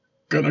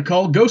Gonna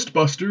call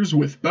Ghostbusters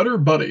with better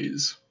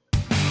buddies.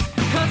 'Cause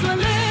we're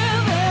living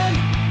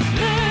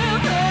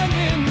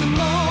in the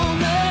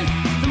moment.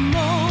 So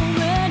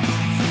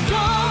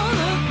don't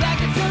look back,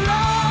 it's a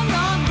long,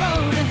 long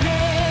road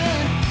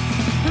ahead.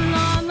 A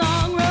long,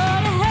 long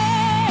road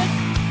ahead.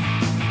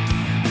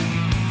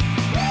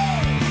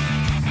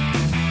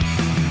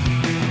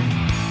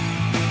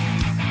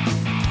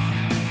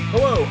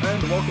 Hello,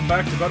 and welcome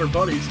back to Better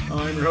Buddies.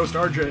 I'm your host,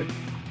 RJ.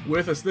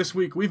 With us this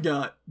week, we've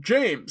got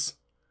James.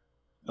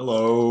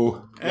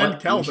 Hello. And You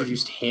Calvin.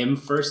 introduced him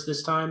first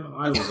this time?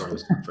 I was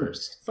always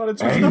first. Thought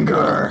it's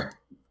Anger.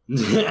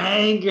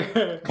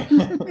 Anger.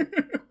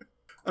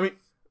 I mean,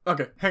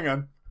 okay, hang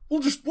on.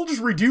 We'll just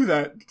redo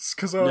that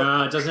because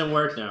No, it doesn't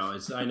work now.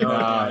 I know.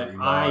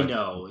 I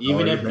know.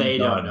 Even if they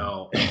don't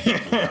know.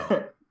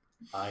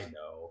 I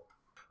know.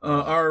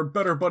 our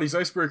Better Buddies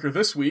icebreaker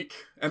this week,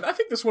 and I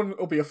think this one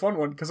will be a fun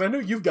one because I know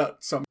you've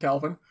got some,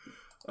 Calvin.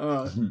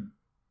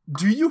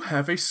 Do you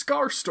have a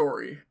scar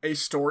story? A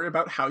story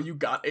about how you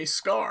got a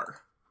scar?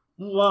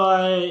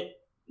 What?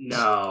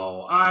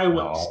 No.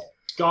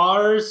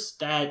 Scars?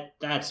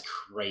 That's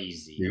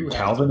crazy. Dude,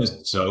 Calvin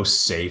is so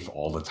safe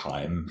all the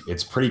time.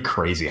 It's pretty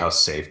crazy how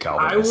safe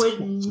Calvin I is.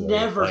 would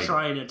never Like,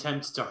 try and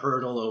attempt to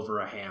hurdle over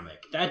a hammock.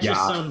 That just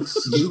Yeah. sounds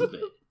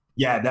stupid.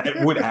 Yeah,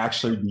 that would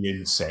actually be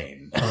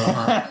insane.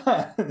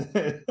 Well,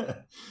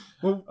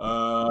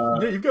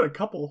 yeah, you've got a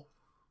couple.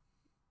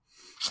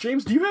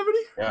 James, do you have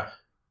any? Yeah,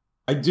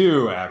 I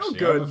do actually. Oh, I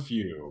good. have a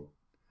few.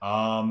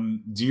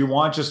 Do you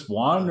want just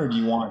one, or do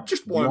you want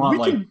Just do you one.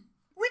 want,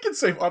 We can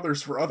save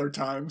others for other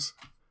times.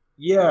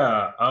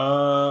 Yeah.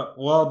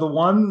 Well, the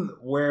one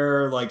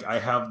where I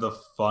have the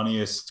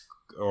funniest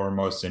or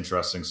most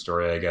interesting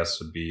story, I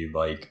guess, would be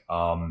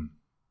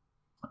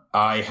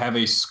I have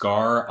a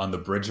scar on the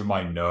bridge of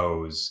my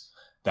nose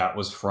that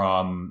was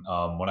from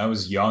when I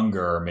was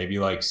younger, maybe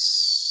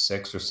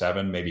 6 or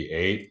 7, maybe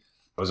 8.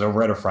 I was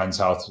over at a friend's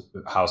house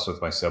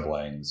with my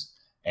siblings,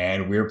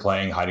 and we were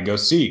playing hide and go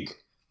seek.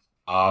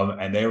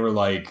 And they were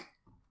like,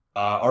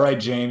 all right,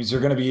 James,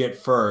 you're going to be it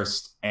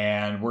first,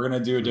 and we're going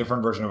to do a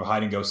different version of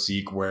hide and go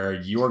seek where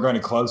you are going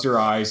to close your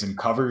eyes and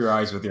cover your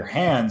eyes with your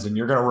hands, and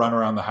you're going to run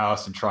around the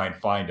house and try and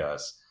find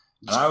us.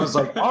 And I was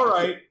like, all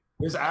right,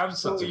 there's Sounds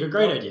absolutely like a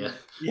great idea.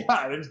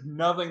 Yeah, there's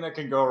nothing that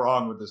can go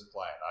wrong with this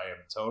plan. I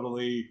have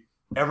totally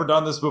never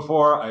done this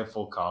before. I have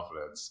full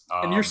confidence.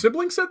 And your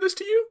siblings said this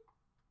to you?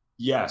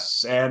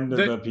 Yes, and the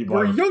That people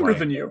were I was younger playing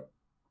than with. you.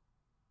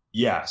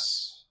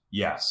 Yes.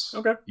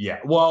 Okay. Yeah.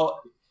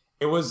 Well,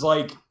 it was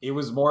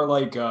more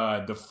like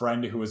the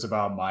friend who was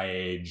about my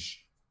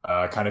age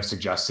kind of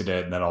suggested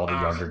it, and then all the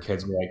younger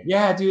kids were like,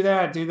 "Yeah, do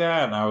that."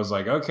 And I was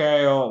like,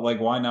 "Okay, well,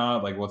 why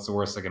not? What's the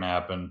worst that can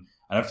happen?"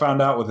 And I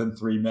found out within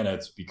 3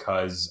 minutes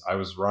because I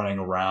was running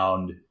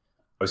around. I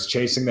was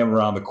chasing them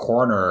around the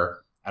corner,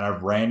 and I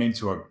ran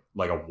into a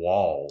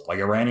wall.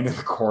 I ran into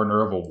the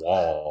corner of a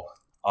wall,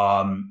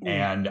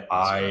 and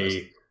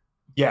I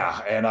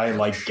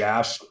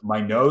gashed my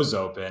nose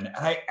open. And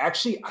I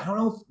don't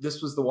know if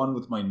this was the one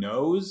with my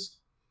nose.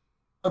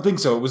 I don't think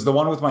so. It was the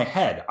one with my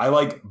head.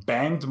 I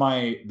banged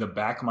the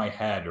back of my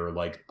head, or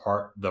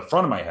the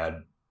front of my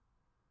head,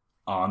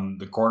 on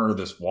the corner of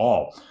this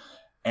wall.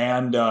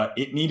 And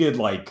it needed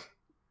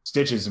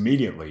stitches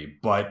immediately,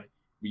 but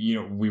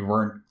we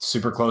weren't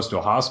super close to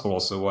a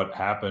hospital. So what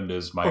happened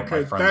is my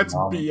friend's that's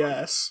mom.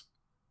 BS.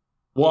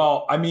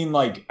 Well, I mean,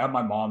 at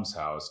my mom's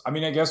house. I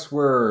mean, I guess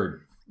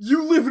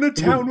You lived in a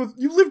town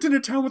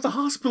with a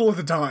hospital at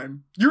the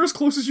time. You're as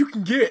close as you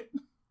can get.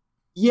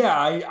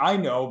 Yeah, I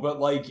know,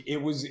 but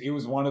it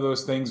was one of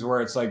those things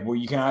where it's well,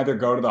 you can either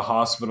go to the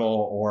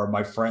hospital, or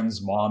my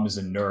friend's mom is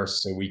a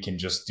nurse, so we can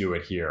just do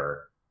it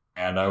here.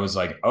 And I was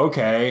like,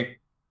 okay.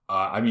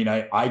 I mean,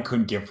 I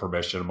couldn't give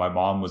permission. My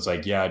mom was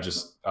like, yeah,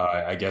 just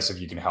I guess if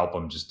you can help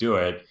him, just do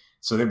it.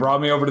 So they brought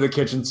me over to the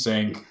kitchen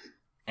sink,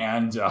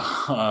 and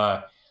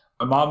my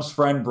mom's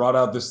friend brought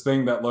out this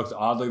thing that looked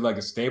oddly like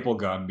a staple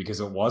gun,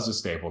 because it was a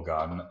staple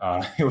gun.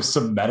 It was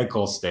some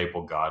medical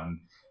staple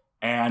gun.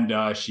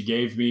 And she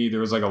gave me,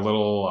 there was a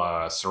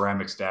little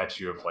ceramic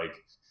statue of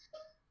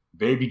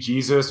baby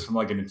Jesus from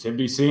a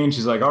nativity scene.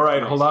 She's like, all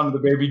right, hold on to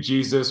the baby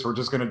Jesus. We're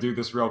just going to do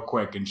this real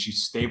quick. And she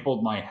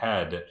stapled my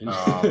head.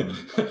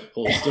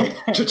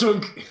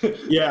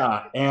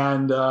 Yeah.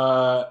 And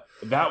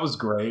that was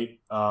great.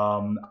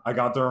 I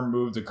got them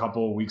removed a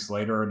couple of weeks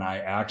later, and I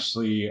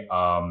actually,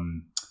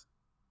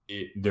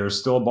 there's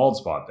still a bald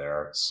spot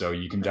there. So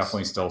you can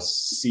definitely still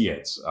see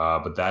it.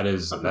 But that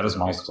is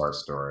my scar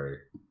story.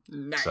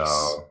 Nice.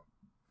 So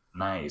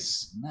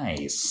nice.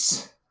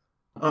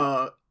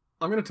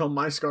 I'm going to tell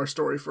my scar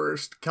story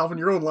first. Calvin,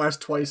 your own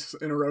last twice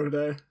in a row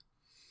today.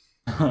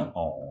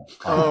 Oh.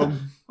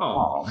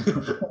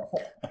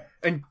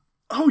 And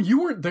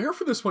you weren't there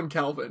for this one,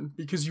 Calvin,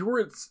 because you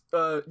were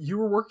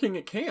working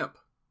at camp.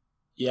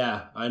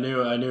 Yeah, I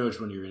knew which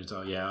one you were going to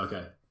tell. Yeah,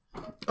 okay.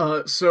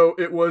 So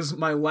it was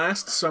my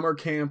last summer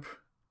camp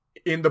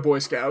in the Boy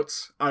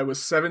Scouts. I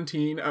was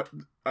 17.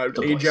 I'd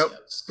age out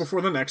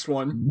before the next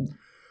one.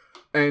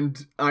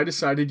 And I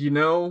decided,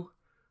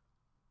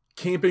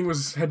 camping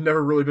had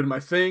never really been my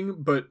thing,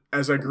 but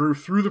as I grew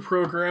through the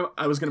program,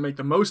 I was going to make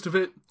the most of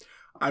it.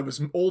 I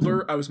was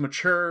older, I was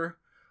mature,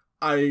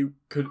 I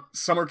could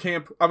summer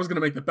camp, I was going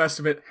to make the best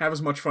of it, have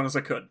as much fun as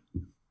I could.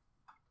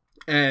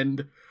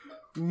 And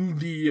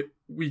we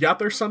got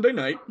there Sunday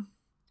night,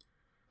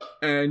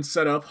 and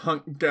set up,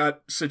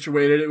 got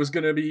situated. It was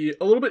going to be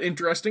a little bit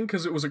interesting,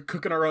 because it was a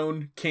cook in our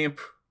own camp,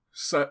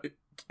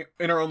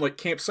 in our own, like,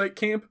 campsite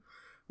camp.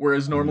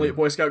 Whereas normally at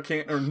Boy Scout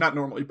camp, or not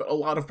normally, but a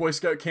lot of Boy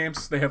Scout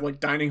camps, they have, like,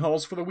 dining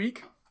halls for the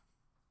week.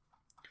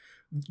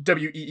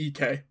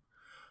 WEEK.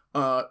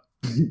 And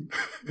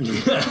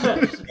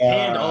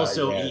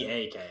also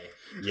EAK.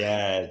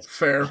 Yes.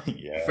 Fair.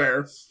 Yes.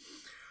 Fair.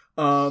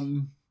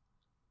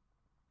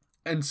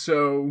 And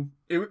so,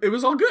 it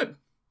was all good.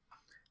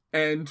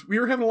 And we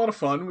were having a lot of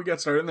fun. We got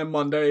started, and then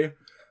Monday,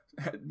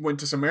 went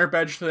to some merit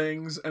badge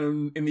things,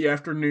 and in the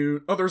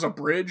afternoon, there was a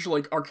bridge,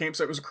 like, our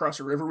campsite was across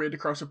a river, we had to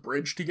cross a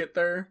bridge to get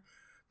there.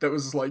 That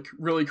was, like,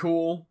 really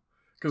cool,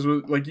 because,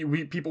 like,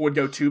 people would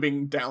go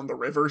tubing down the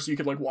river, so you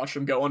could, like, watch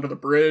them go onto the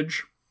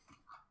bridge.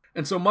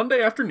 And so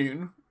Monday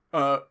afternoon,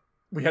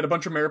 we had a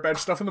bunch of merit badge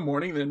stuff in the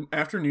morning, and then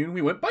afternoon,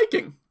 we went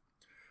biking.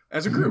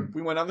 As a group,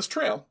 we went on this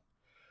trail.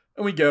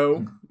 And we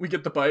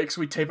get the bikes,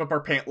 we tape up our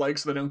pant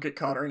legs so they don't get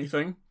caught or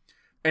anything.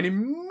 And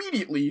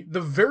immediately, the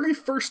very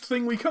first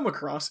thing we come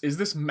across is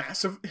this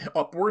massive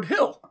upward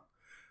hill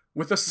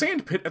with a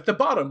sand pit at the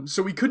bottom,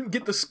 so we couldn't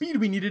get the speed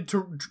we needed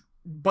to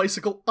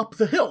bicycle up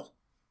the hill.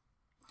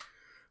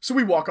 So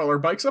we walk all our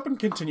bikes up and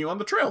continue on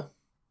the trail.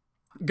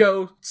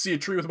 Go, see a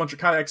tree with a bunch of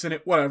kayaks in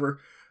it, whatever.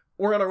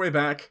 We're on our way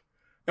back,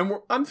 and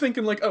I'm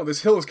thinking, like, oh,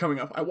 this hill is coming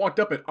up. I walked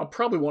up it, I'll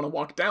probably want to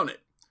walk down it.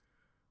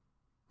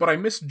 But I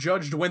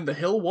misjudged when the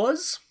hill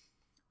was,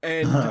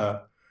 and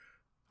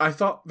I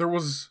thought there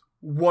was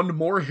one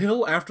more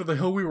hill after the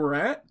hill we were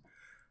at.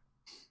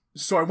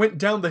 So I went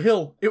down the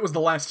hill. It was the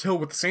last hill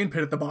with the sand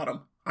pit at the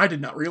bottom. I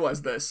did not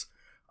realize this.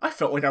 I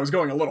felt like I was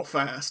going a little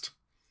fast.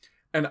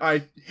 And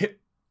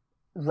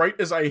right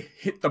as I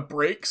hit the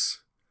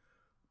brakes,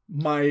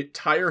 my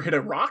tire hit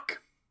a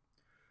rock.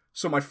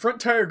 So my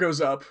front tire goes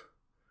up.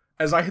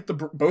 As I hit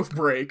both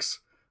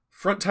brakes,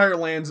 front tire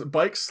lands,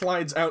 bike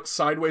slides out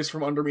sideways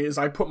from under me as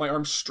I put my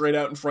arm straight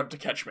out in front to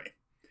catch me.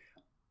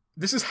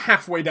 This is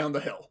halfway down the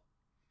hill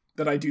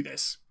that I do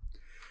this.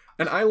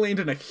 And I land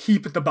in a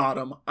heap at the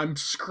bottom. I'm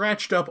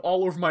scratched up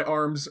all over my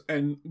arms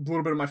and a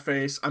little bit of my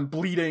face. I'm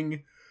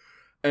bleeding.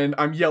 And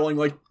I'm yelling,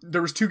 like,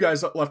 there was two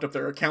guys left up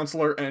there, a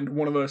counselor and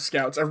one of the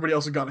scouts. Everybody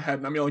else had gone ahead.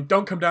 And I'm yelling,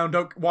 don't come down,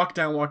 don't walk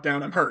down,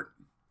 I'm hurt.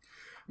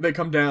 They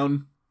come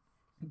down,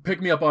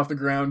 pick me up off the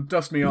ground,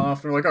 dust me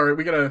off. They're like, all right,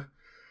 we gotta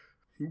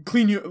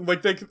clean you.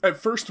 Like, at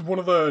first, one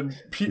of the...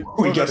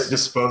 we gotta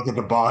dispose of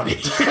the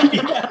body.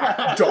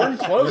 Darn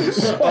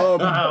close. We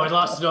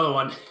lost another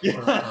one.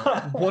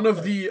 One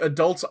of the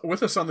adults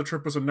with us on the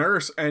trip was a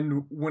nurse,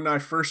 and when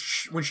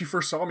she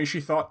first saw me,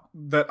 she thought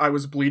that I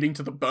was bleeding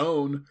to the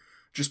bone,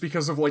 just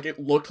because of, like, it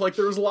looked like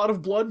there was a lot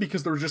of blood,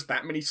 because there were just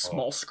that many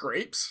small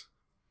scrapes.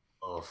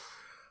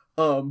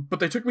 But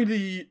they took me to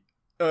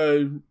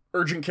the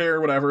urgent care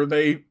or whatever.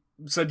 They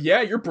said,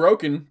 yeah, you're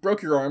broke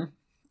your arm.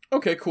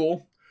 Okay,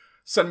 cool.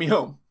 Send me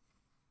home.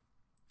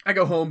 I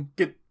go home,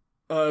 get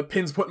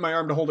pins put in my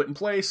arm to hold it in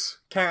place,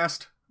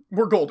 cast.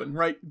 We're golden,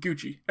 right?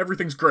 Gucci.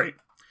 Everything's great.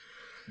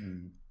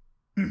 And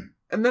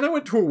then I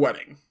went to a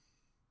wedding.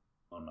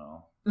 Oh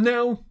no.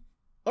 Now,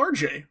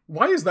 RJ,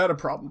 why is that a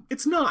problem?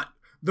 It's not.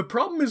 The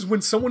problem is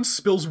when someone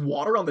spills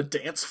water on the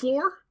dance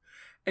floor,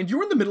 and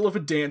you're in the middle of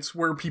a dance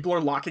where people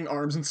are locking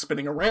arms and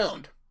spinning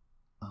around.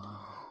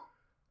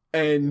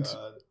 And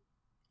God.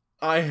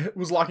 I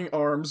was locking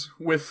arms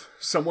with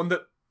someone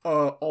that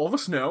all of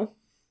us know,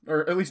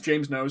 or at least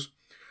James knows,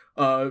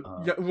 a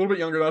little bit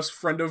younger than us,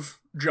 friend of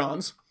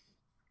John's.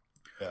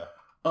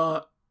 Yeah.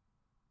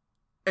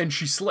 And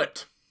she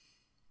slipped.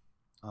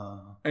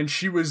 And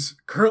she was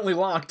currently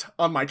locked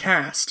on my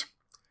cast.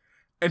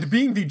 And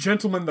being the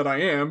gentleman that I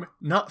am,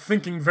 not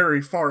thinking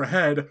very far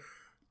ahead,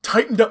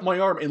 tightened up my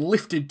arm and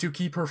lifted to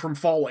keep her from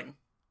falling.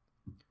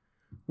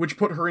 Which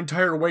put her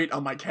entire weight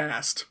on my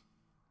cast.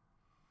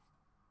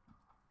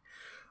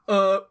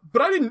 But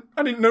I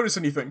didn't notice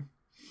anything.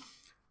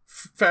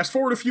 Fast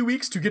forward a few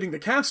weeks to getting the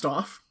cast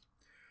off,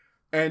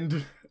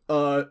 and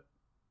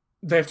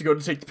they have to go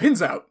to take the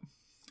pins out.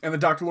 And the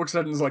doctor looks at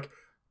it and is like,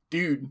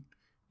 dude,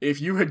 if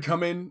you had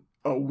come in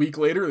a week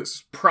later, this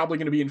is probably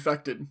going to be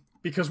infected.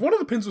 Because one of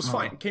the pins was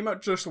fine. Came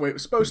out just the way it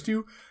was supposed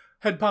to.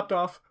 Head popped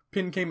off.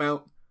 Pin came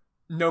out.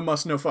 No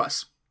muss, no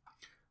fuss.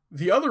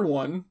 The other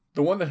one,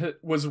 the one that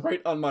was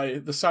right on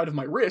the side of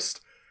my wrist,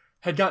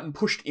 had gotten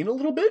pushed in a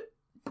little bit.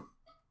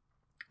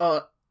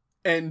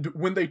 And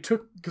when they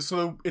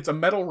so it's a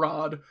metal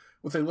rod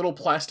with a little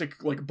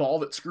plastic, like, ball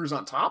that screws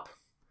on top.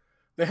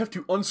 They have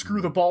to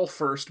unscrew the ball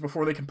first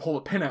before they can pull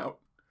the pin out.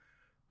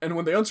 And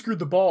when they unscrewed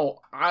the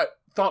ball, I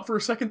thought for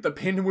a second the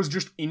pin was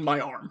just in my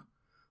arm.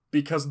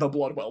 Because the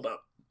blood welled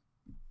up.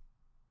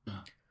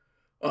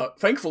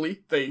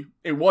 Thankfully,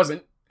 it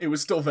wasn't. It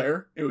was still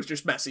there. It was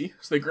just messy.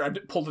 So they grabbed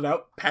it, pulled it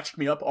out, patched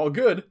me up, all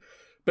good.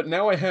 but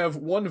now I have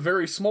one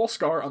very small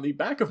scar on the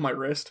back of my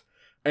wrist,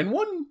 and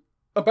one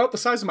about the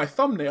size of my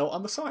thumbnail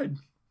on the side.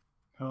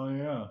 Hell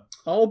yeah.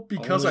 All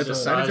because I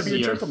decided to be a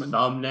Your gentleman.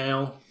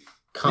 Thumbnail.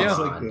 Come Yeah.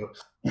 on.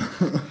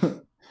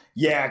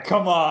 Yeah,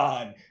 come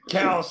on.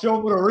 Cal,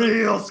 show me the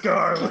real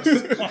scar.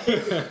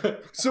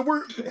 So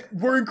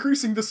we're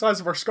increasing the size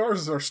of our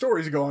scars as our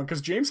stories go on, because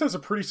James has a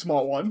pretty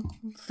small one,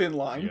 thin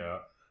line. Yeah.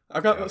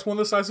 I've got this one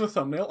the size of a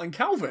thumbnail, and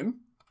Calvin.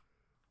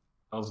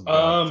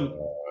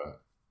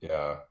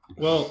 Yeah.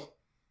 Well,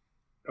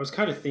 I was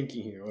kind of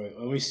thinking here. Wait,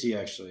 let me see.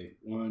 Actually,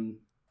 1,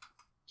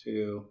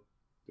 2,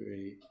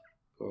 3,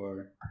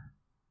 4.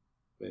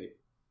 Wait.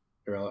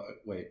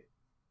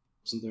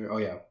 Wasn't there? Oh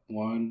yeah.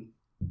 1,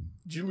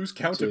 Did you lose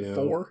count at 2,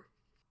 4?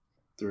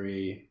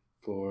 3,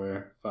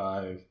 4,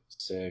 5,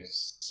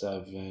 6,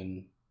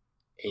 7,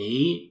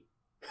 8.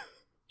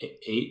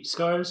 8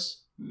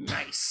 scars.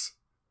 Nice.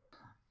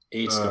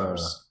 8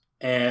 scars,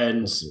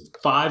 and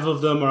 5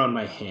 of them are on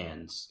my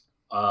hands.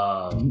 2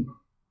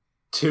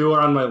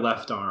 are on my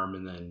left arm,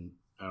 and then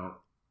I don't.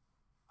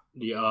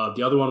 The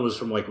other one was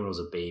from like when I was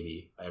a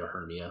baby. I had a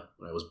hernia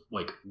when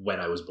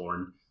I was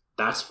born.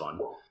 That's fun.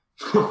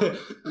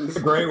 It's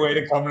a great way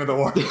to come into the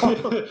world.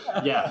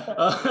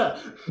 Yeah.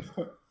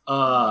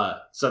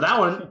 So that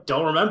one,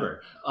 don't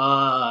remember.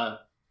 Also,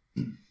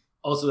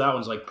 that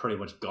one's like pretty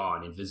much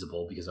gone,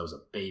 invisible, because I was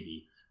a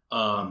baby.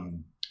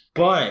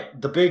 But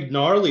the big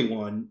gnarly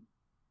one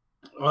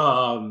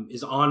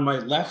is on my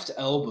left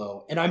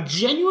elbow, and I'm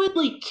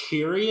genuinely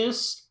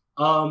curious.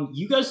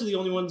 You guys are the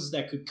only ones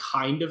that could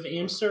kind of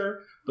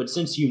answer, but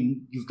since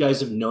you guys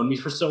have known me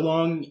for so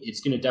long,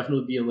 it's going to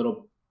definitely be a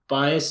little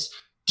biased.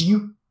 Do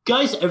you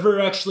guys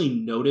ever actually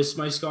notice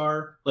my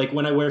scar, like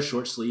when I wear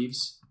short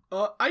sleeves?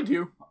 I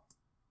do.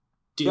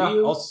 Do Yeah,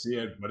 you? I'll see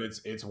it, but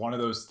it's one of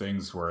those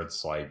things where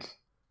it's like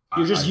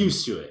You're just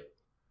used to it.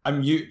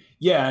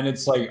 Yeah, and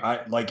it's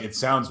like it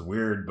sounds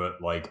weird,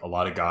 but like a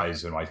lot of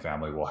guys in my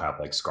family will have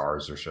like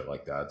scars or shit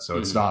like that. So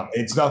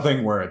it's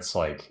nothing where it's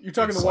like You're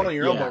talking the one on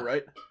your elbow,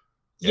 right?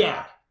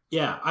 Yeah.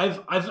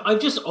 I've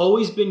just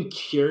always been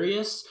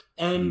curious,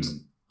 and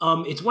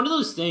it's one of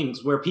those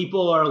things where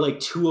people are like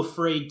too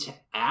afraid to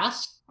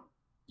ask.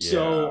 Yeah.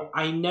 So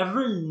I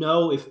never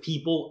know if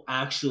people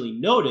actually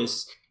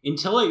notice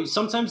until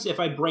sometimes if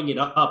I bring it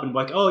up and be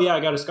like, oh yeah,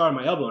 I got a scar on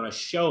my elbow, and I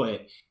show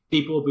it,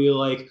 people will be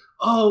like,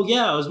 oh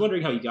yeah, I was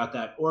wondering how you got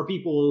that. Or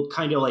people will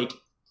kind of like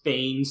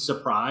feign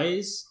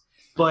surprise.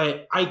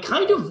 But I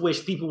kind of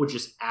wish people would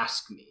just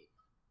ask me.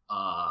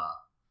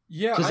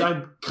 Yeah. Because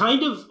I'm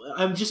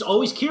just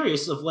always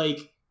curious of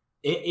like,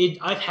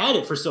 I've had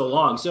it for so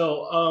long.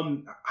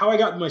 So how I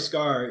got my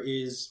scar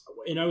is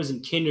when I was in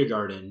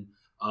kindergarten.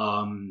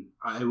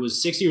 I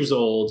was 6 years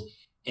old,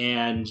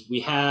 and we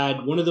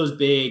had one of those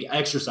big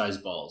exercise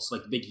balls,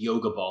 like the big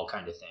yoga ball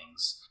kind of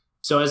things.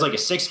 So as like a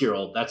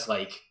 6-year-old, that's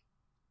like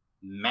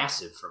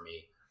massive for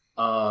me.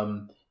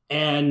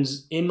 And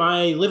in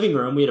my living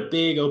room, we had a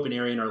big open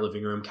area in our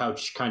living room,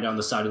 couch kind of on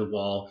the side of the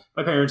wall.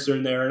 My parents are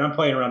in there, and I'm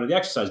playing around with the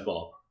exercise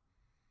ball.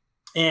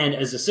 And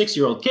as a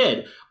 6-year-old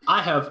kid,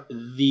 I have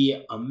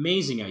the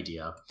amazing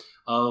idea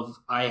of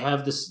I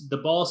have the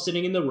ball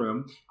sitting in the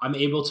room. I'm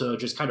able to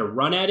just kind of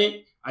run at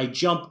it. I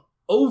jump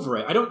over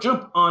it. I don't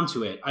jump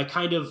onto it. I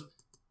kind of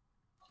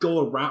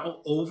go around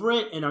over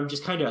it, and I'm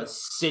just kind of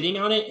sitting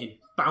on it and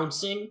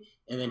bouncing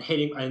and then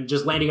hitting and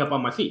just landing up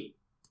on my feet.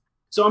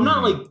 So I'm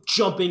not like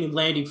jumping and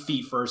landing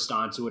feet first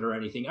onto it or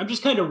anything. I'm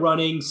just kind of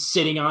running,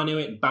 sitting onto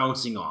it, and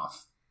bouncing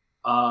off.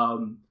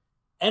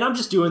 And I'm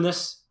just doing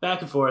this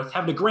back and forth,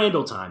 having a grand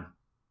old time.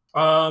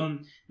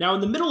 Now,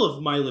 in the middle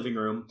of my living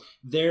room,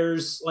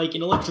 there's like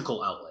an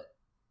electrical outlet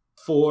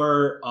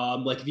for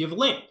like if you have a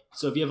lamp.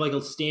 So if you have like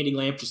a standing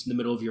lamp just in the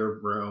middle of your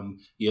room,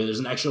 there's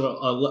an extra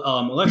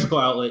electrical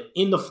outlet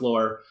in the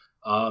floor,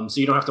 so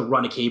you don't have to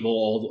run a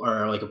cable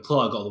or like a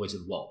plug all the way to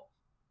the wall.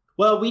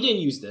 Well, we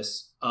didn't use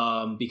this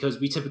because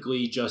we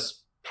typically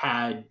just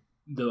had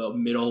the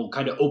middle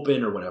kind of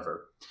open or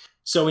whatever.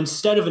 So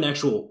instead of an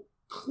actual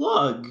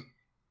plug,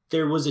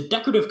 there was a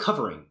decorative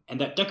covering,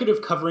 and that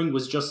decorative covering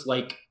was just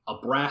like a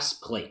brass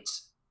plate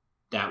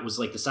that was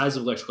like the size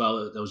of electrical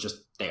outlet that was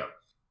just there.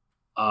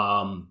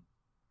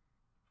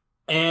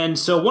 And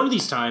so one of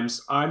these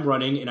times I'm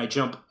running and I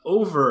jump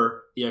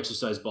over the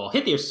exercise ball,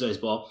 hit the exercise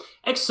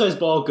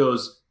ball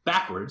goes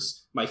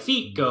backwards, my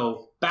feet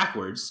go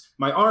backwards,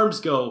 my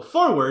arms go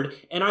forward,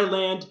 and I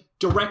land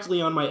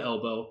directly on my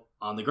elbow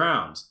on the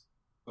ground.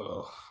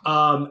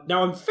 Now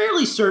I'm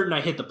fairly certain I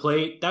hit the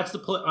plate. That's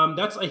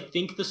that's I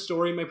think the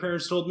story my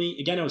parents told me.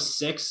 Again, I was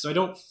 6, so I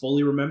don't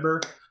fully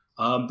remember.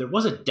 There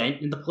was a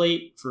dent in the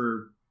plate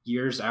for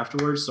years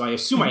afterwards, so I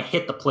assume I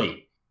hit the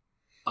plate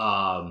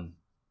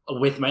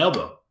with my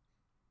elbow.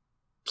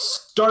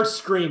 Start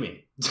screaming.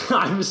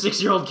 I'm a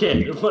 6-year-old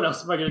kid. What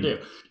else am I gonna do?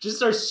 Just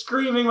start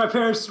screaming. My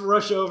parents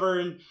rush over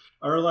and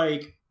are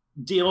like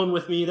dealing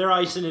with me. They're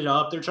icing it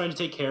up. They're trying to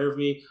take care of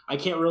me. I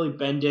can't really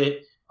bend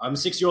it. I'm a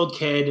 6-year-old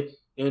kid.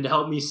 And to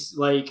help me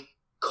like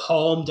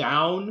calm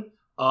down,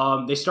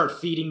 they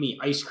start feeding me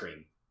ice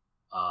cream.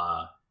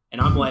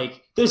 And I'm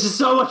like, this is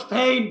so much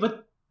pain,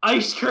 but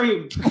ice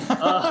cream.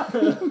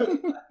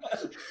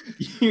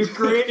 You're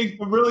creating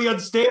some really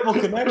unstable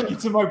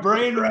connections in my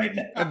brain right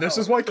now. And this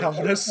is why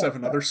Calvin has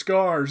 7 other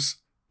scars.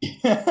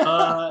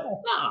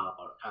 No.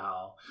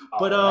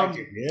 But that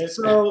could be it.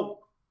 so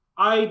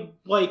I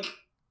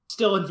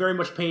still in very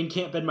much pain,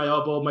 can't bend my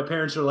elbow. My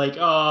parents are like,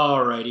 "Oh,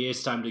 alrighty,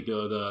 it's time to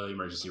go to the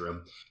emergency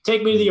room."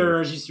 Take me to the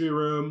emergency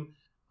room.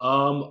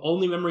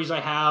 Only memories I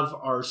have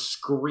are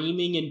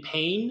screaming in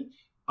pain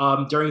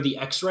during the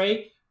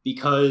X-ray,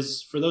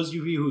 because for those of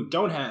you who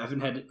who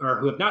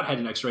have not had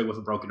an X-ray with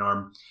a broken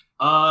arm,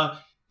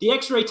 the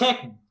X-ray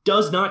tech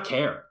does not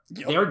care.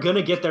 Yep. They're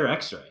gonna get their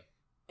X-ray,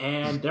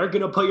 and they're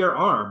gonna put your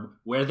arm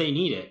where they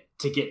need it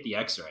to get the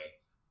X-ray.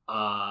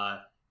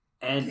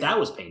 And that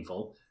was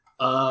painful.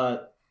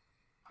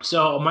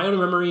 So my only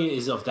memory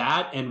is of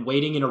that and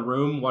waiting in a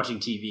room watching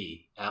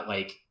TV at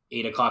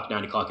 8 o'clock,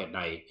 9 o'clock at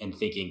night and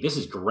thinking, this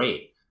is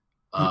great.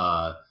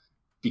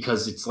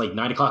 Because it's 9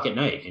 o'clock at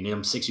night and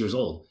I'm 6 years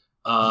old.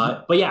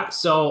 But yeah,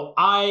 so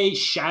I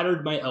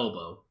shattered my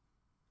elbow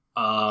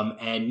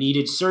and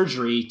needed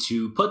surgery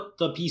to put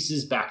the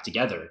pieces back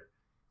together.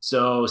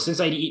 So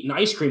since I'd eaten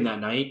ice cream that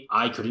night,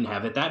 I couldn't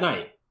have it that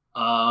night.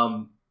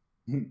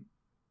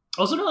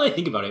 Also, now that I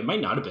think about it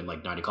might not have been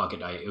 9 o'clock at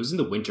night. It was in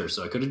the winter,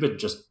 so it could have been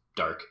just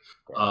dark.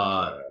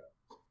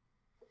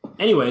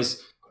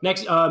 Anyways,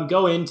 next,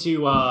 go in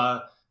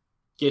to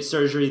get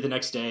surgery the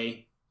next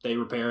day. They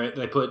repair it.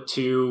 They put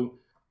 2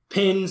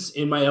 pins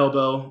in my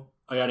elbow.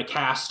 I got a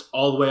cast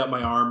all the way up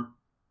my arm.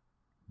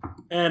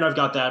 And I've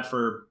got that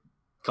for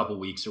a couple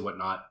weeks or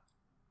whatnot.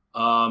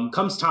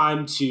 Comes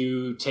time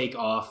to take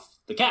off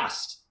the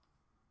cast.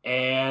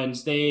 And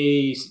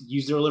they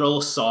use their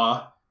little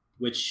saw,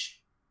 which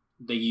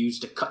they use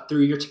to cut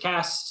through your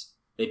cast.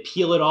 They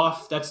peel it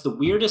off. That's the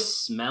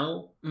weirdest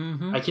smell.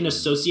 Mm-hmm. I can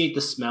associate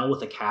the smell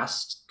with a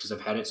cast because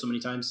I've had it so many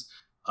times.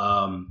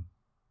 And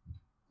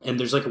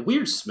there's a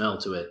weird smell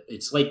to it.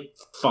 It's like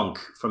funk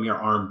from your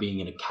arm being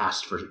in a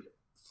cast for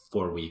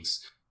 4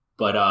 weeks.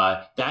 But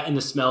that and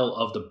the smell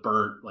of the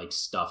burnt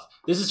stuff.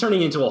 This is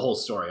turning into a whole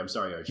story. I'm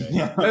sorry,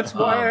 RJ. That's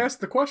why I asked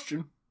the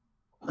question.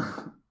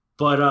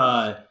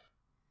 But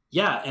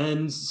yeah,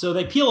 and so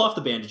they peel off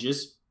the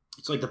bandages.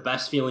 It's the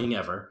best feeling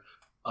ever.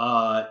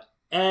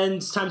 And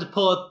it's time to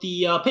pull out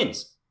the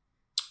pins.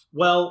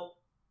 Well,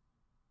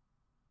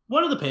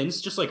 one of the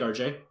pins, just like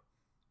RJ,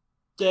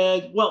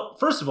 well,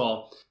 first of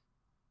all,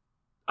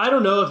 I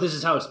don't know if this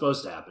is how it's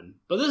supposed to happen,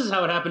 but this is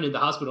how it happened in the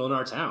hospital in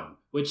our town,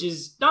 which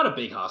is not a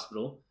big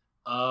hospital.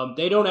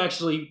 They don't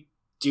actually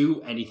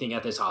do anything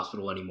at this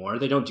hospital anymore.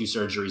 They don't do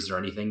surgeries or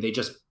anything. They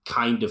just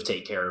kind of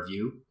take care of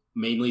you.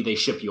 Mainly, they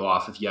ship you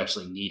off if you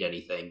actually need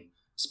anything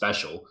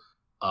special.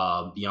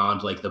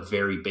 Beyond the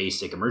very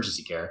basic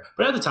emergency care.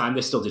 But at the time,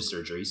 they still did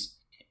surgeries.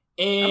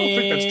 And I don't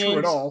think that's true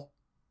at all.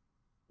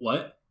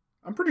 What?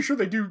 I'm pretty sure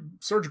they do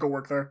surgical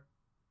work there.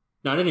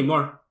 Not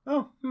anymore.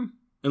 Oh,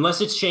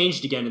 Unless it's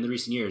changed again in the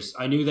recent years.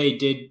 I knew they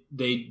did.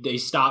 They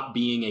stopped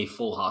being a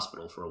full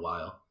hospital for a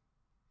while.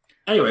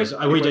 Anyways,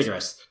 we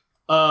digress.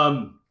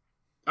 I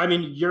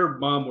mean, your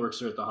mom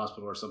works at the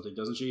hospital or something,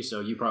 doesn't she?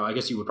 So I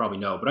guess you would probably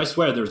know. But I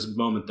swear there was a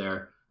moment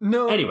there.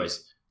 No.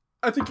 Anyways.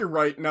 I think you're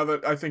right now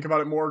that I think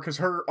about it more, because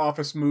her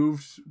office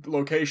moved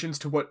locations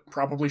to what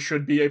probably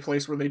should be a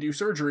place where they do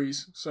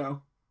surgeries,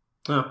 so.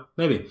 Oh,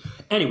 maybe.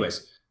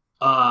 Anyways,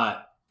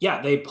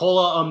 yeah, they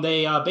pull,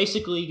 they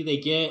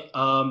get,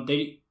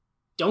 they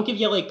don't give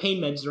you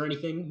pain meds or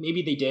anything.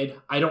 Maybe they did.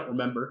 I don't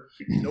remember.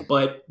 Nope.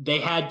 But they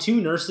had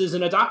 2 nurses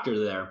and a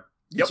doctor there.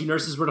 Yep. The 2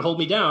 nurses were to hold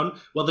me down.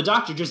 Well, the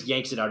doctor just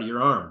yanks it out of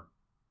your arm.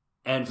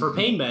 And for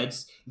pain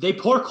meds, they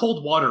pour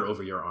cold water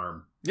over your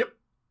arm. Yep.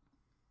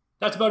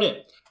 That's about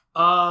it.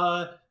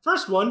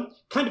 First one,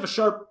 kind of a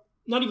sharp,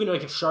 not even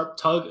a sharp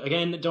tug.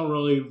 Again, don't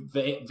really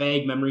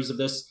vague memories of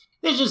this.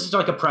 It's just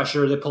a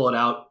pressure. They pull it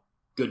out.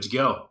 Good to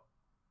go.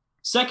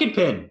 Second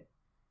pin.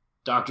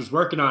 Doctor's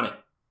working on it.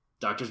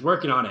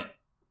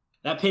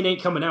 That pin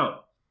ain't coming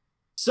out.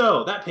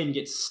 So that pin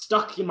gets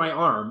stuck in my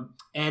arm,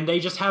 and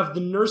they just have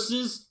the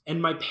nurses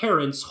and my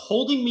parents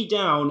holding me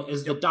down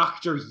as the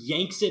doctor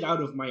yanks it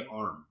out of my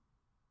arm.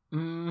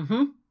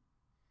 Mm-hmm.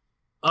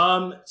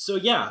 So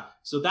yeah.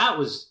 So that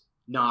was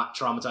not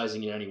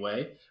traumatizing in any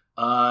way.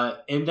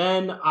 And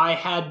then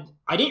I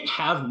didn't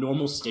have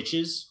normal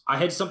stitches. I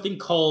had something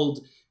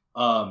called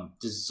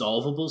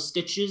dissolvable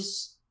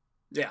stitches.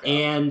 Yeah.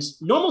 And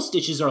normal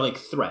stitches are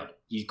thread.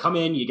 You come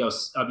in, you go,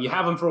 you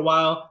have them for a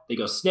while, they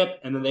go snip,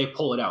 and then they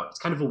pull it out. It's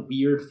kind of a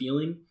weird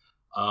feeling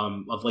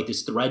of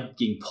this thread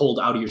getting pulled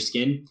out of your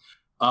skin.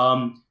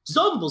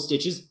 Dissolvable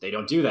stitches, they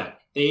don't do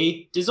that.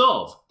 They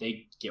dissolve.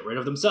 They get rid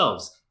of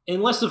themselves.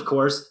 Unless, of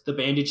course, the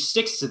bandage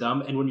sticks to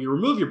them, and when you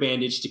remove your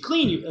bandage to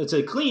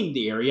clean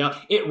the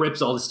area, it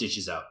rips all the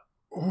stitches out.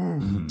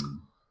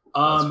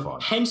 That's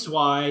fun. Hence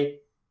why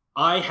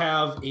I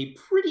have a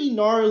pretty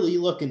gnarly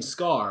looking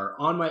scar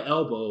on my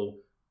elbow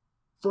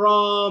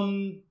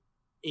from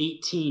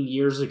 18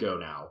 years ago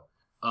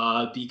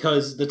now,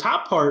 because the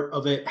top part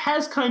of it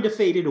has kind of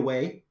faded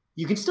away.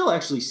 You can still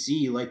actually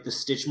see the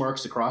stitch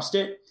marks across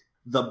it.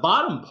 The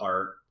bottom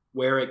part,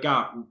 where it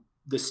got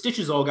the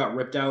stitches all got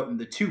ripped out, and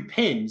the two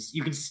pins,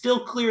 you can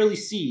still clearly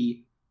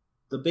see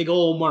the big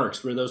old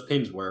marks where those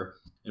pins were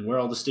and where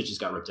all the stitches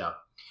got ripped out.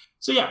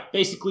 So yeah,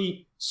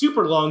 basically,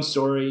 super long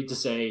story to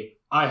say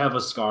I have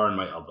a scar on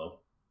my elbow.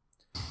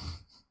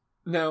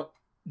 Now,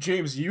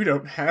 James, you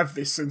don't have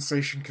this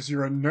sensation because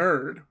you're a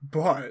nerd,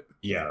 but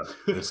Yeah,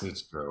 this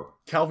is true.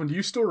 Calvin, do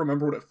you still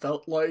remember what it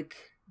felt like?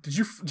 Did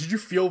you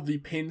feel the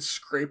pin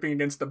scraping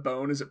against the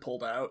bone as it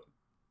pulled out?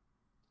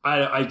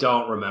 I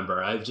don't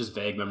remember. I have just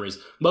vague memories.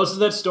 Most of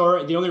that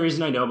story, the only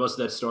reason I know most of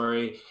that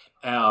story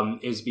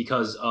is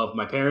because of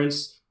my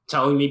parents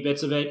telling me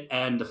bits of it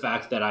and the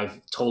fact that I've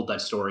told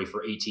that story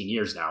for 18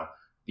 years now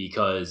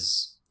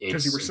because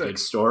it's you were a sick. good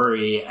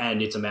story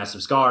and it's a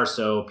massive scar,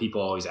 so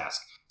people always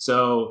ask.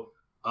 So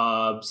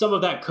some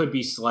of that could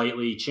be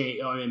slightly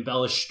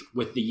embellished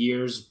with the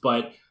years,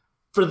 but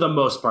for the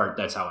most part,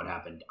 that's how it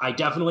happened. I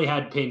definitely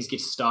had pins get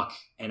stuck,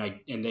 and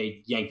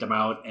they yanked them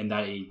out, and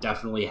I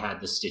definitely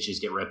had the stitches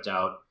get ripped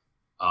out.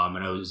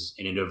 And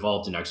it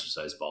involved an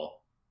exercise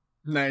ball.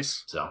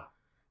 Nice. So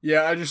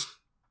Yeah,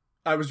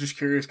 I was just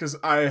curious because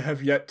I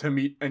have yet to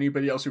meet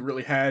anybody else who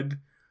really had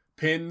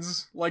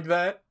pins like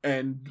that,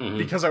 and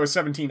because I was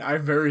 17, I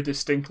very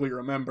distinctly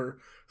remember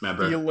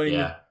feeling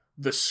yeah.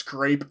 the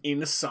scrape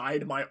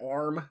inside my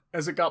arm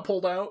as it got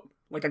pulled out.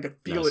 Like I could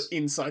feel Nice. it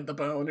inside the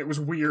bone. It was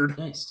weird.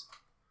 Nice.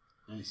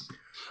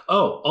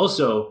 Oh,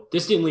 also,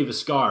 this didn't leave a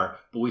scar,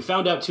 but we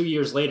found out 2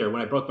 years later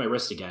when I broke my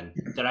wrist again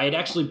that I had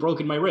actually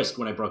broken my wrist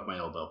when I broke my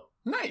elbow.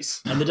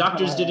 Nice. And the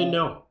doctors didn't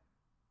know.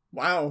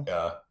 Wow.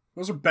 Yeah.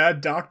 Those are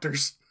bad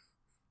doctors.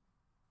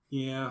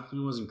 Yeah, it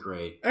wasn't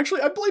great.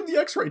 Actually, I blame the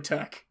x-ray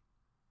tech.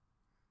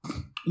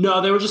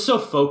 No, they were just so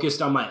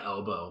focused on my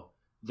elbow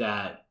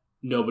that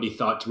nobody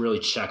thought to really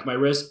check my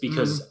wrist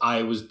because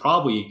I was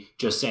probably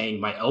just saying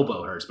my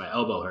elbow hurts,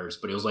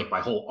 but it was like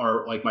my whole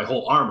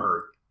arm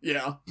hurt.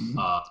 Yeah.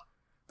 Uh,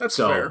 That's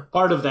so fair.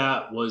 part of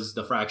that was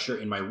the fracture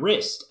in my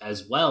wrist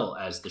as well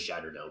as the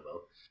shattered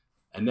elbow.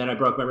 And then I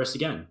broke my wrist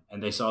again,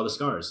 and they saw the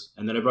scars.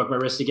 And then I broke my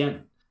wrist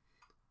again.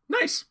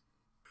 Nice.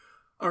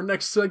 Our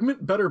next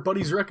segment, Better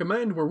Buddies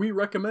Recommend, where we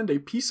recommend a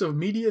piece of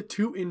media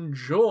to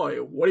enjoy.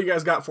 What do you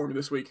guys got for me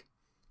this week?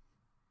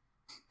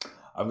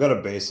 I've got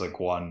a basic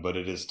one, but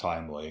it is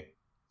timely.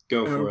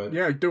 Go for it.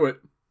 Yeah, do it.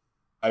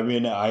 I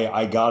mean,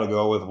 I gotta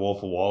go with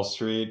Wolf of Wall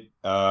Street.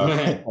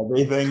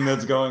 Everything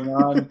that's going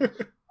on.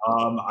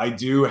 I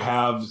do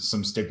have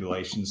some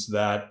stipulations to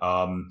that.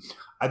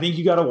 I think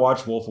you gotta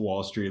watch Wolf of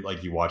Wall Street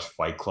like you watch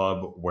Fight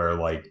Club, where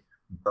like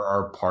there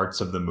are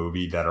parts of the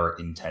movie that are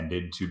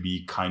intended to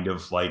be kind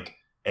of like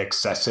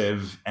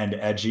excessive and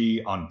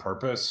edgy on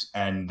purpose,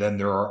 and then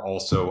there are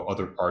also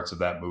other parts of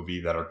that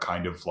movie that are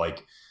kind of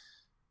like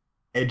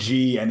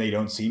edgy and they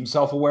don't seem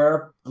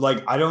self-aware.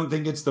 Like, I don't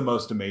think it's the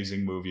most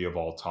amazing movie of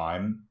all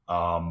time.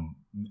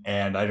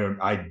 And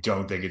I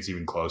don't think it's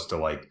even close to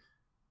like,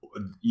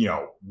 you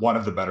know, one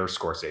of the better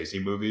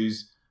Scorsese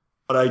movies.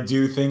 But I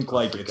do think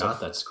like I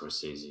forgot that's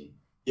Scorsese.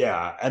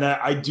 yeah, and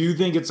I do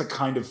think it's a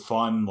kind of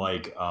fun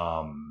like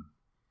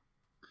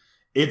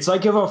it's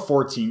like if a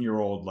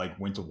 14-year-old like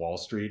went to Wall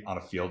Street on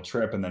a field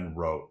trip and then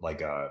wrote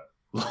like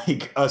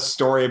a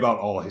story about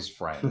all his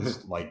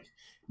friends like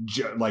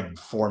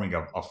forming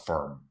a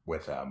firm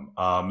with them.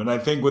 And I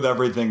think with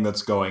everything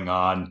that's going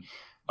on,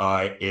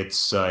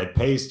 it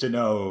pays to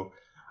know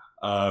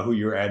who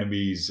your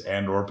enemies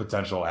and or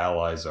potential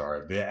allies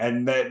are.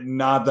 And that,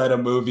 not that a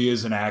movie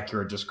is an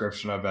accurate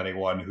description of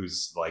anyone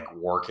who's like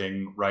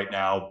working right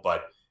now,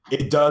 but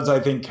it does, I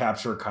think,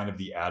 capture kind of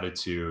the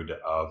attitude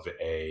of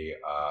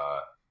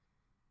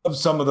of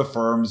some of the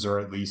firms, or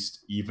at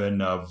least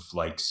even of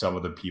like some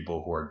of the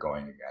people who are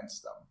going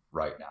against them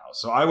right now.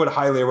 So I would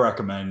highly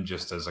recommend,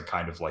 just as a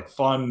kind of like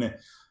fun,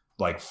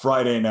 like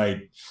Friday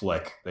night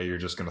flick that you're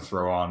just going to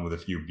throw on with a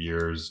few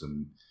beers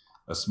and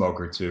a smoke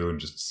or two and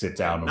just sit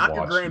down and Not watch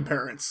your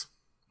grandparents.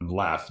 and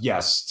laugh.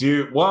 Yes,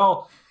 dude.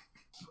 Well,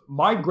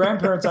 my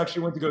grandparents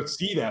actually went to go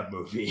see that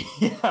movie.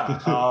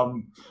 Yeah.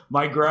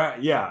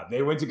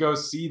 They went to go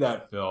see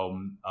that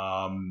film.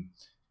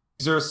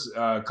 These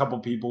are a couple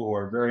people who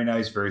are very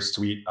nice, very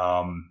sweet.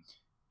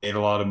 Made a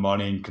lot of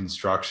money in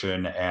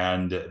construction,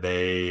 and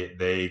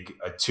they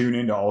tune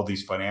into all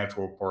these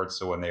financial reports.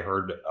 So when they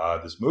heard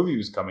this movie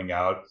was coming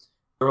out,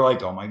 they were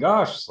like, "Oh my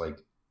gosh,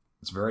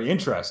 it's very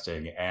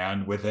interesting."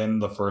 And within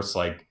the first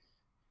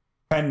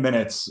 10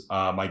 minutes,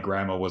 my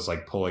grandma was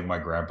like pulling my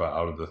grandpa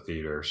out of the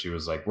theater. She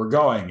was like, "We're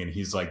going," and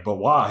he's like, "But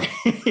why?"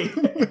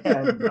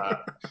 And,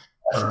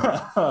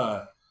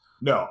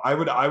 no, I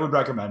would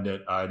recommend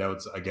it. I know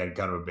it's again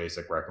kind of a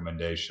basic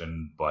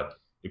recommendation, but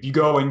if you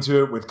go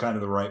into it with kind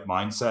of the right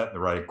mindset and the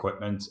right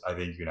equipment, I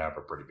think you can have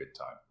a pretty good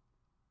time.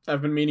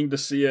 I've been meaning to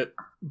see it,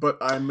 but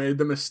I made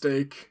the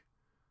mistake.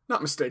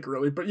 Not mistake,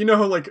 really, but you know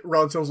how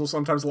relatives will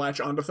sometimes latch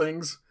onto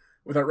things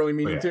without really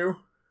meaning to?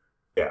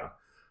 Yeah.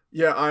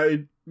 Yeah,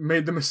 I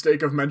made the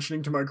mistake of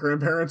mentioning to my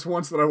grandparents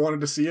once that I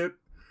wanted to see it,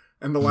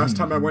 and the last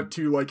time I went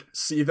to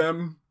see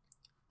them,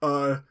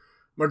 my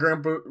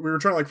grandpa, we were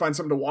trying to find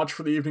something to watch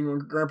for the evening,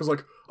 and grandpa's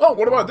like, "Oh,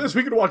 what about this?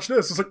 We could watch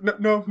this." It's like,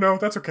 no,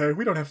 that's okay.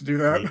 We don't have to do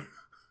that.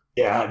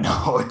 Yeah,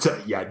 no,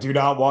 yeah, do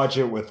not watch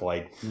it with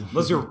like,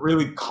 unless you're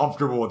really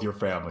comfortable with your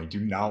family,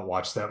 do not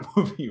watch that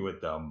movie with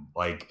them.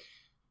 Like,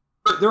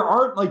 there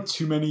aren't like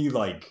too many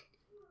like.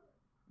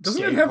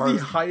 Doesn't it scary have parts.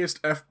 the highest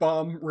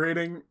F-bomb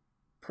rating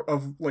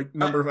of like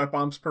number of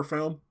F-bombs per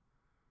film?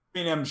 I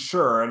mean, I'm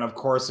sure, and of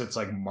course, it's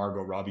like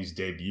Margot Robbie's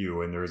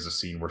debut, and there is a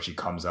scene where she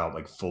comes out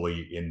like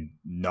fully in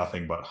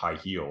nothing but high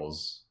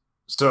heels.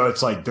 So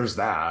it's like there's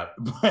that,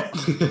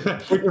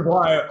 which is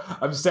why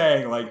I'm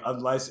saying like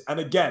unless, and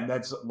again,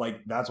 that's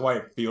why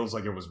it feels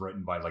like it was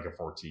written by like a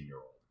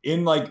 14-year-old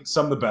in like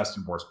some of the best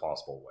and worst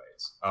possible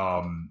ways.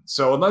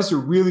 So unless you're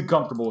really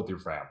comfortable with your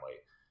family,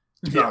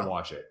 do not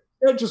watch it.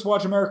 Yeah, just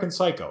watch American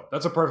Psycho.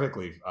 That's a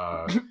perfectly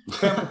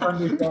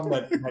family-friendly film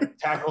that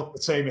tackles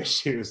the same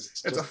issues.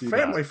 It's a Just do that.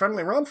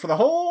 family-friendly run for the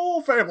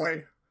whole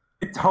family.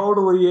 It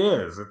totally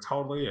is. It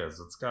totally is.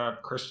 It's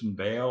got Christian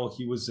Bale.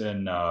 He was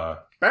in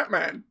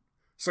Batman.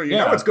 So you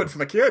Yeah. know it's good for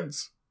the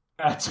kids.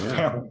 that's a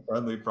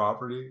family-friendly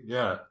property.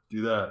 Yeah,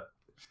 do that.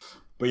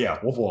 But yeah,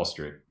 Wolf of Wall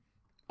Street.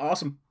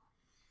 Awesome.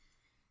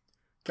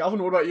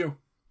 Calvin, what about you?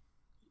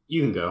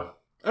 You can go.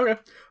 Okay.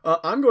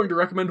 I'm going to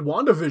recommend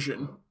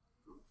WandaVision.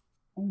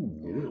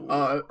 Ooh.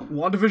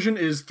 WandaVision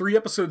is 3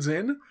 episodes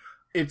in.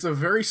 It's a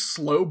very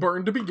slow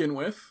burn to begin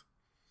with.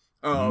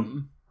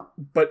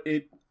 But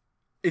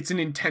it's an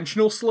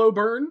intentional slow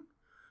burn.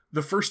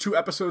 The first 2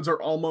 episodes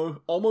are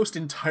almost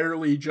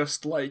entirely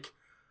just like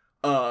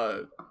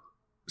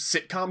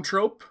sitcom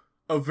trope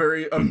of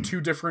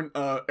 2 different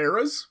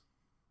eras.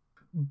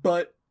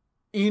 But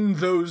in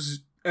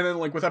those, and then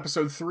like with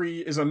episode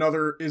 3 is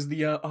episode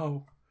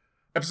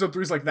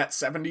 3 is like that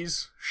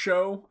 70s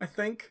show, I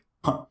think.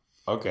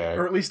 Okay.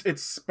 Or at least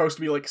it's supposed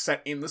to be like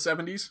set in the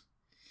 70s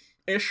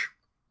ish.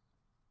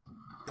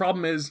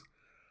 Problem is,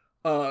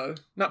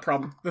 not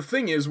problem. The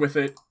thing is with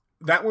it,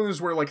 that one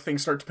is where like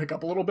things start to pick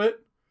up a little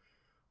bit.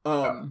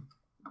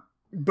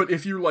 But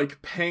if you're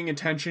like paying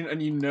attention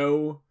and you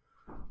know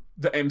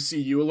the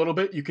MCU a little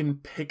bit, you can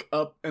pick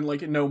up and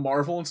like know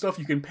Marvel and stuff,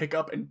 you can pick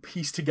up and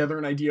piece together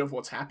an idea of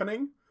what's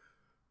happening.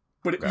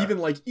 But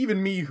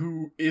even me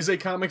who is a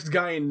comics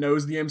guy and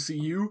knows the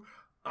MCU,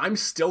 I'm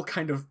still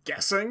kind of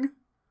guessing.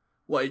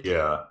 Like,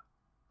 Yeah.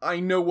 I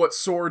know what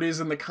Sword is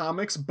in the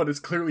comics, but it's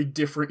clearly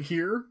different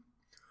here.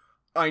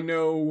 I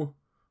know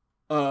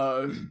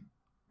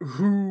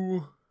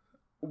who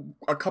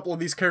a couple of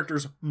these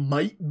characters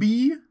might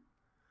be.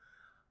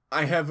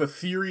 I have a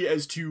theory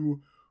as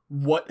to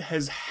what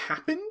has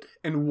happened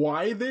and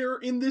why they're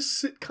in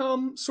this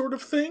sitcom sort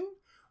of thing,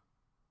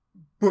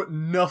 but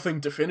nothing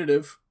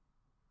definitive.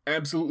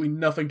 Absolutely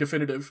nothing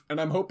definitive. And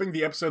I'm hoping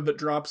the episode that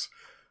drops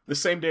the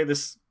same day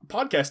this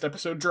podcast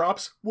episode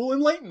drops will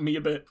enlighten me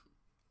a bit.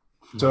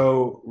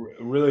 So,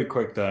 really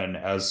quick then,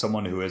 as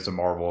someone who is a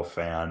Marvel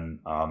fan,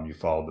 you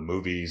followed the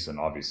movies and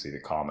obviously the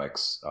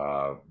comics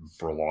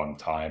for a long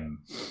time,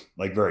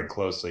 like very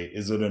closely.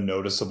 Is it a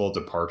noticeable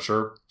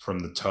departure from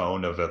the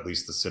tone of at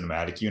least the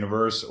cinematic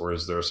universe, or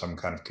is there some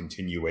kind of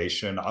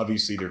continuation?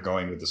 Obviously, they're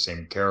going with the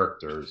same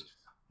characters,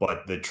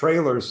 but the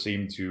trailers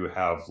seem to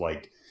have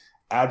like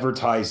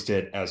advertised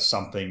it as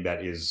something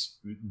that is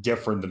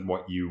different than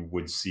what you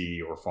would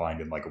see or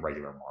find in like a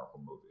regular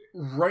Marvel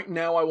movie. Right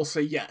now, I will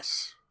say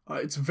yes.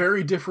 It's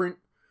very different.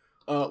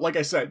 Like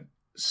I said,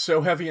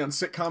 so heavy on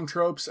sitcom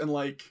tropes and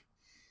like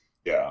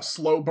Yeah.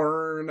 slow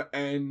burn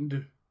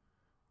and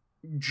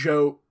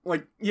joke.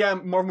 Like, yeah,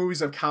 Marvel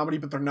movies have comedy,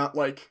 but they're not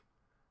like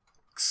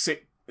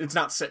it's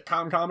not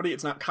sitcom comedy.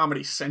 It's not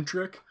comedy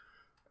centric.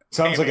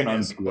 Sounds like an Ant-Man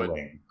is,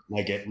 unpeeling.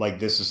 Like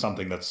this is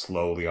something that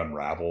slowly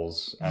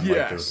unravels, and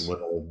like there's Yes.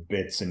 little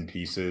bits and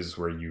pieces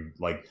where you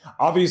like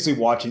obviously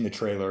watching the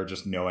trailer,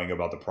 just knowing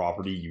about the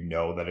property, you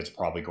know that it's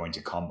probably going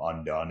to come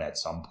undone at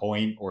some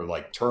point or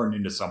like turn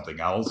into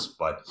something else.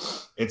 But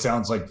it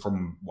sounds like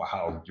from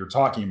how you're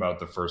talking about,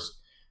 the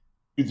first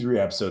 2-3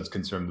 episodes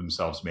concern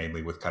themselves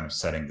mainly with kind of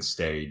setting the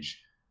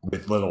stage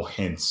with little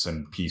hints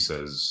and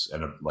pieces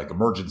and like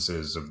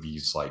emergences of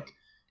these, like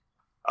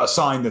a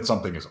sign that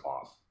something is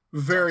off.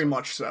 Very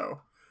much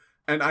so.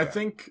 And I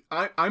think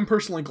I'm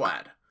personally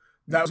glad.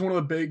 That was one of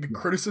the big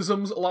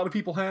criticisms a lot of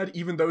people had,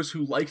 even those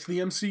who liked the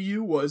MCU,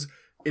 was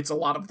it's a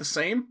lot of the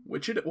same,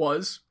 which it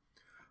was.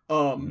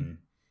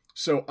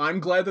 So I'm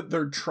glad that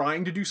they're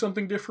trying to do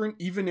something different,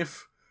 even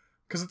if,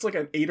 because it's like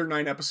an 8 or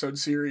 9 episode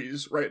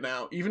series right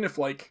now, even if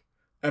like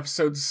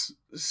episodes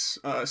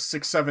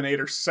 6, 7, 8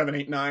 or 7,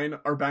 8, 9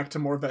 are back to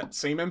more of that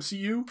same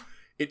MCU,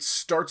 it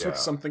starts with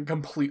something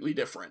completely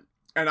different.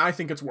 And I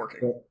think it's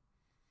working.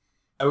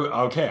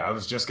 Okay, I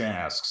was just going to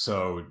ask.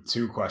 So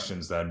 2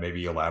 questions then,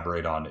 maybe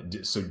elaborate on.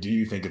 So do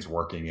you think it's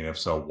working? And if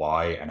so,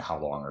 why? And how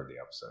long are the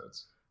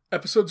episodes?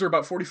 Episodes are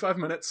about 45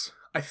 minutes.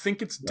 I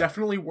think it's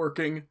definitely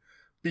working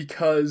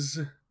because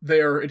they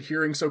are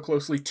adhering so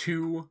closely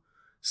to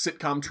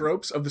sitcom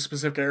tropes of the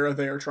specific era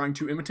they are trying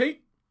to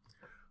imitate.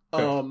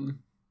 Okay.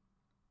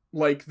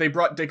 Like they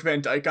brought Dick Van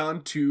Dyke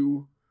on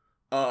to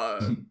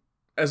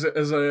as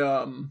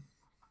a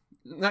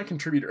not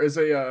contributor, as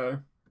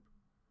a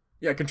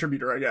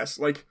contributor, I guess,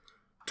 like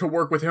to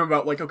work with him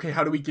about like, okay,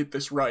 how do we get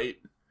this right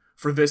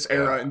for this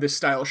era Yeah. and this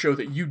style show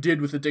that you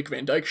did with the Dick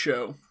Van Dyke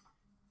Show.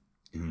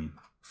 Mhm.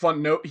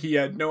 Fun note, he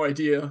had no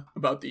idea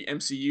about the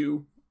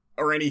MCU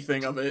or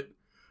anything of it.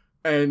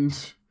 And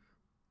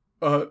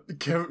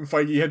Kevin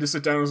Feige had to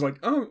sit down and was like,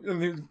 oh,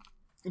 and then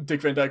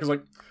Dick Van Dyke was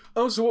like,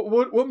 oh, so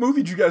what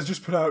movie did you guys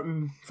just put out?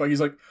 And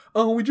Feige's like,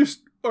 oh,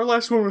 our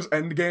last one was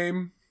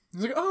Endgame.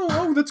 He's like,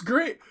 oh, that's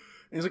great.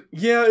 And he's like,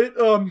 yeah, it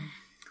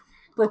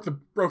broke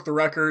the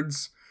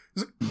records.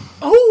 He's like,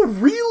 oh,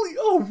 really?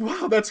 Oh,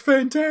 wow, that's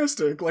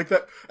fantastic. Like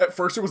that. At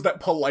first, it was that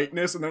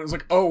politeness, and then it was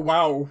like, oh,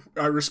 wow,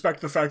 I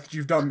respect the fact that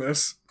you've done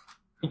this.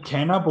 I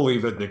cannot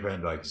believe that Dick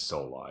Van Dyke is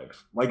still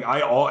alive. Like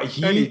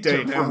he Any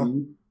day for now.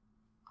 me-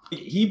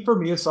 he for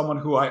me is someone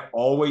who I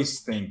always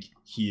think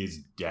he is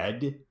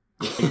dead.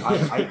 Like,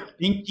 I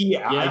think he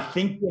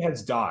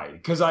has died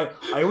because I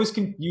always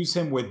confuse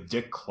him with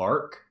Dick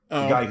Clark,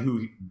 the guy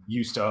who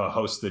used to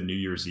host the New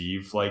Year's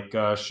Eve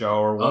show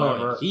or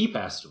whatever. Oh, he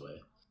passed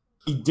away.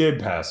 He did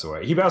pass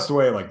away. He passed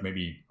away like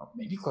maybe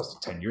close to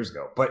 10 years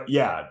ago. But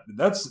yeah,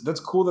 that's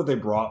cool that they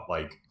brought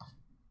like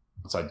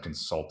outside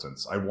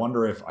consultants. I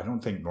wonder if I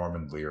don't think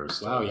Norman Lear is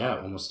still Wow, yeah,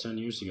 alive. almost 10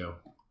 years ago,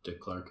 Dick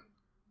Clark.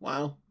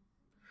 Wow.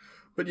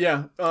 But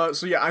yeah,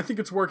 so yeah, I think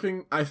it's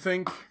working. I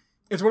think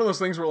it's one of those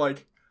things where,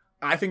 like,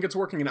 I think it's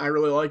working and I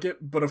really like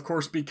it, but of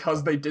course,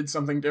 because they did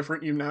something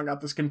different, you've now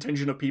got this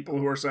contingent of people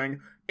who are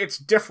saying, it's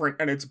different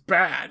and it's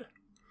bad.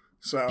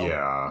 So,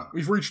 Yeah.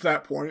 we've reached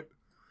that point.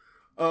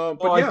 But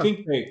Well, yeah, I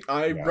think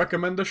I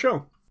recommend the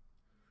show.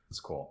 it's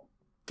cool.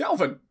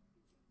 Calvin,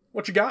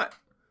 what you got?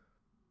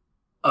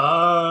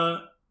 I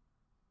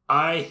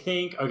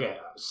think, okay,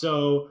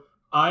 so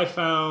I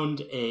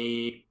found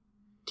a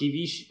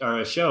or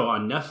a show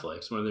on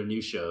Netflix, one of their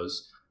new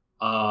shows.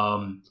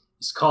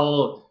 It's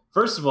called,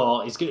 first of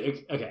all, it's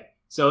good. Okay,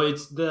 so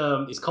it's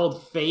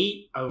called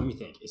Fate. Let me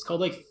think. It's called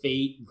like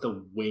Fate: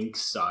 The Winx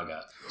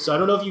Saga. So I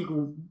don't know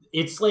if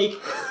it's like,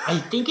 I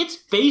think it's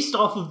based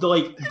off of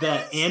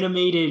the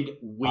animated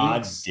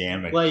God Winx.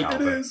 damn it. Like,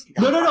 Calvin. It is.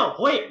 No.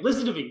 Wait,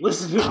 listen to me.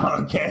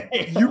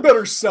 Okay. You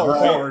better sell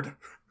Right. hard.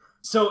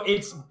 So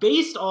it's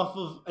based off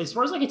of, as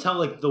far as I can tell,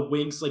 like the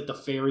Winx, like the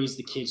fairies,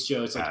 the kids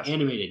show. It's like Gotcha.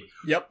 animated.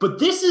 Yep. But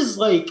this is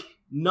like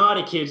not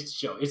a kids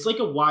show. It's like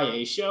a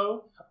YA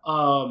show.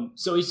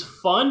 So it's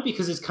fun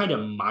because it's kind of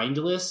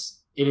mindless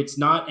and it's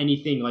not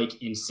anything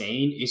like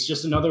insane. It's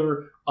just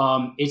another.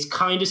 It's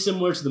kind of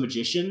similar to The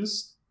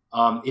Magicians.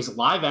 It's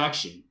live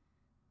action.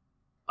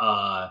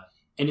 And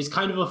it's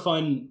kind of a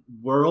fun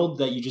world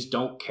that you just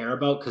don't care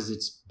about because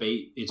it's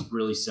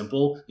really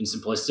simple and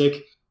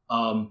simplistic.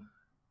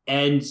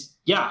 And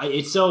yeah,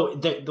 it's so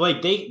that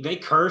like they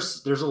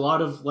curse. There's a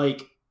lot of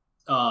like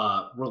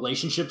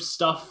relationship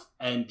stuff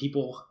and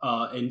people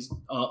and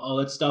all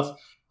that stuff.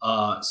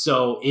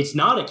 So it's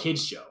not a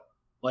kids show.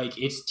 Like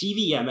it's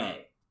TVMA.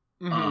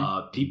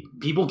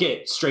 People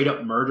get straight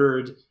up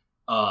murdered.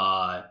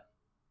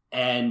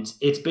 And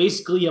it's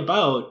basically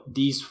about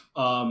these.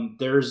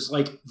 There's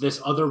like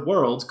this other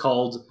world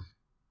called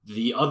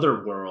the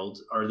Other World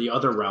or the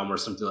Other Realm or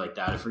something like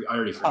that. I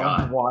already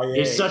forgot.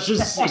 YA. It's such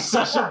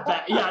a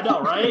bad. Yeah, I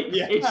know, right?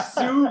 Yeah. It's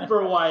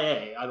super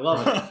YA. I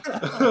love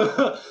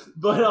it.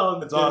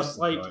 But It's there's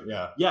awesome. like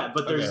yeah.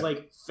 but there's Okay.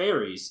 like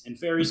fairies, and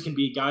fairies can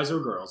be guys or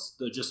girls.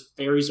 They're just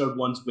fairies are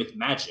ones with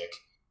magic.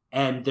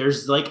 And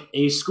there's like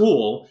a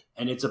school,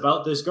 and it's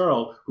about this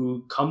girl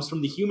who comes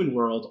from the human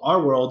world,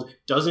 our world,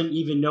 doesn't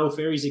even know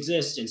fairies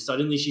exist, and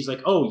suddenly she's like,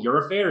 "Oh,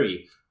 you're a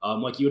fairy.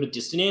 Like you had a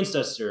distant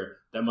ancestor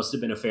that must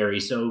have been a fairy,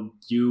 so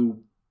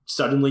you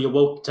suddenly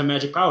awoke to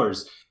magic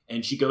powers."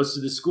 And she goes to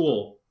the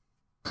school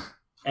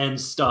and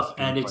stuff,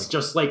 and it's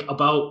just like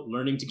about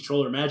learning to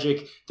control her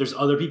magic. There's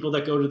other people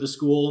that go to the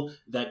school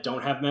that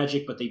don't have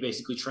magic, but they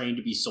basically train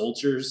to be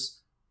soldiers.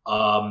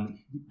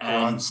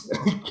 And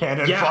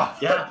Cannon yeah.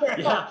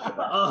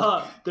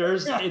 fire.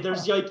 There's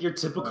like your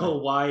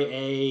typical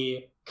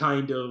YA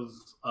kind of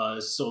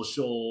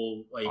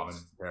social like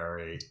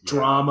Commentary.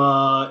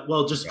 drama.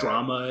 Well, just Okay.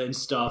 drama and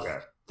stuff. Okay.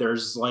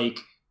 There's like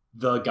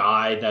the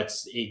guy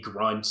that's a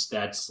grunt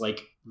that's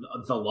like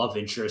the love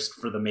interest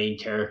for the main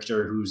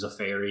character who's a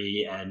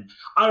fairy, and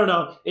I don't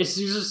know. It's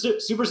just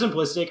super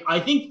simplistic. I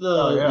think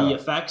the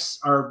effects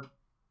are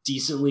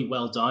decently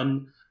well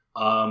done.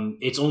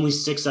 It's only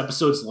 6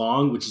 episodes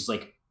long, which is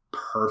like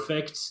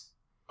perfect.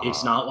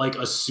 It's not like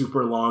a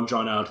super long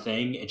drawn out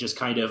thing. It just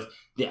kind of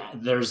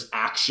there's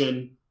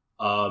action.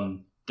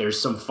 There's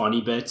some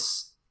funny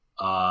bits.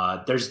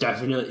 There's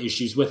definitely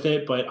issues with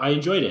it, but I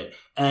enjoyed it.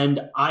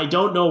 And I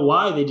don't know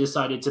why they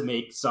decided to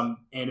make some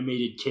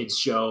animated kids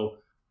show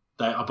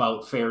that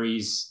about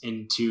fairies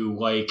into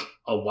like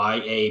a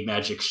YA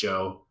magic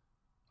show.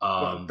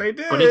 Well, they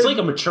did. But it's like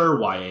a mature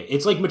YA.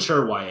 It's like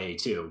mature YA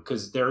too,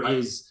 because there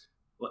is.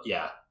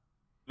 Yeah.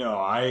 No,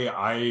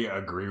 I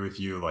agree with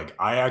you. Like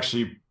I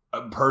actually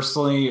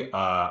Personally,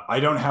 I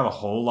don't have a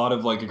whole lot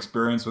of like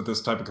experience with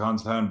this type of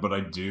content, but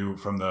I do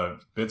from the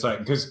bits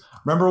because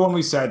remember when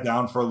we sat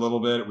down for a little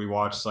bit, we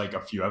watched like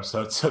a few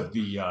episodes of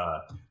the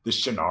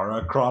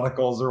Shannara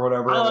Chronicles or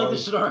whatever. I it like the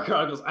was. Shannara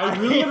Chronicles. I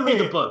really want to read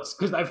the books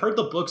because I've heard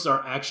the books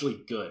are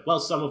actually good.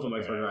 Well, some of them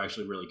I've heard are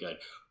actually really good,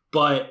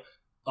 but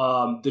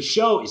the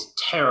show is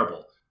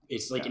terrible.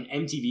 It's like an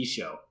MTV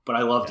show, but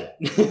I loved it.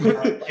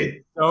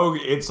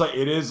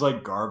 It is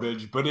like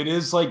garbage, but it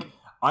is like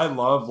I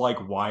love like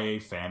YA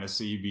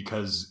fantasy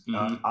because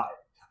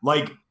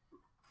like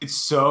it's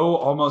so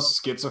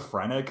almost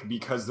schizophrenic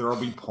because there will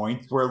be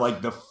points where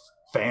like the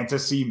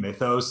fantasy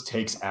mythos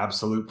takes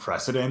absolute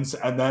precedence,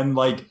 and then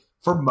like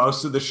for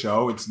most of the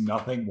show it's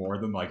nothing more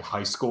than like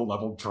high school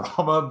level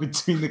drama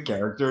between the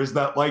characters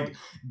that like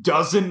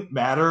doesn't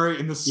matter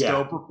in the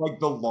scope of like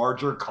the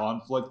larger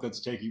conflict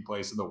that's taking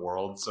place in the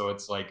world. So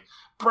it's like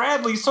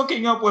Bradley's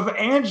hooking up with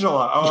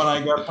Angela. Oh, and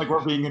I guess like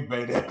we're being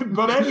invaded.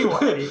 But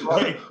anyway,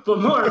 like, but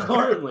more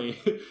importantly,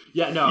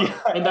 and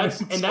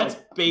that's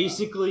like,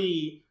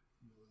 basically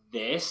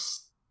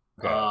this.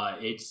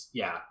 Okay.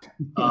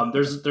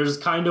 There's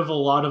kind of a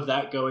lot of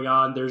that going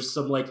on. There's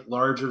some like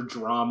larger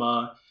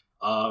drama.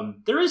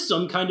 There is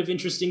some kind of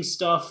interesting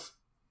stuff,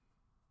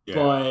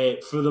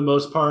 but for the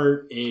most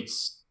part,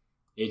 it's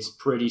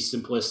pretty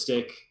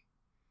simplistic.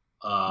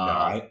 No,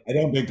 I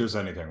don't think there's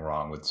anything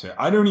wrong with it.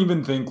 I don't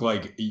even think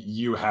like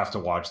you have to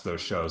watch those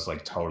shows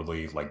like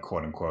totally like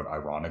quote unquote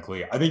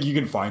ironically. I think you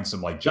can find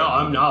some like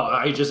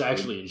I just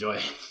actually enjoy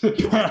it.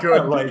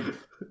 Good. Like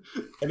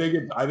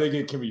I think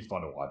it can be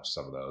fun to watch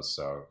some of those.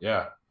 So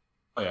yeah.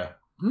 Oh yeah.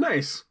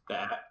 Nice.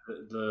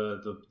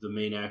 The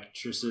main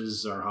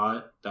actresses are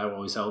hot. That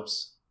always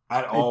helps.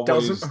 It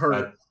doesn't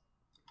hurt.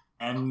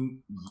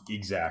 And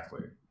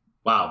exactly.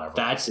 Wow,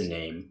 that's a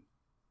name.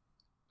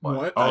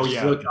 What? I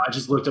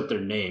just looked up their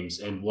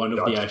names, and one of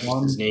Dutch the actresses'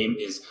 one? name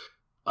is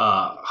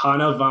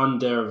Hanna van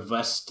der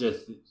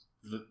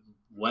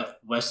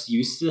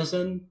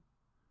Westhuizen?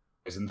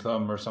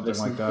 Isenthum or something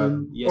like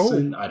that.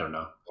 Yesen? I don't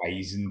know.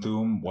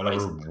 Isenthum,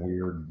 whatever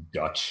weird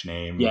Dutch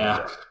name.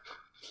 Yeah.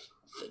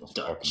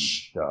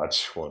 Dutch,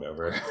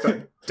 whatever.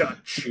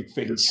 Dutch.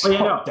 But yeah,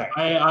 no,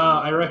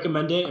 I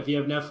recommend it if you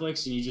have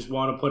Netflix and you just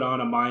want to put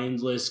on a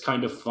mindless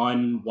kind of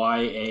fun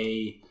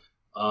YA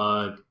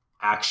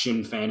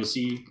action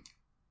fantasy.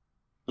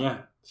 Yeah,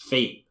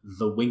 Fate: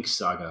 The Winx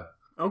Saga.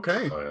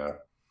 Okay. Oh yeah.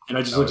 And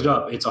I just looked it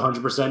up. It's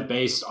 100%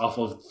 based off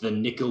of the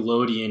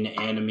Nickelodeon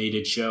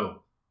animated show.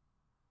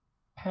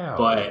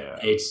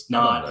 It's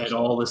not at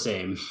all the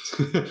same.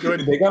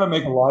 Good. They gotta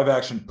make a live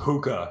action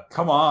Puka.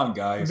 Come on,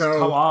 guys. No.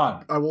 Come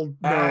on. I will.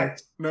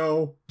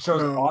 No.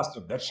 Show's No.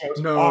 awesome. That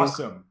show's No.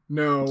 awesome.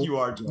 No. You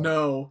are Joe.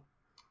 No.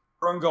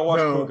 Run, go watch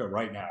No. Puka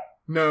right now.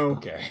 No.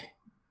 Okay.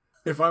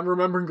 If I'm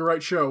remembering the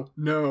right show,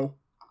 no.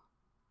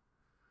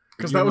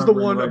 Because You that was the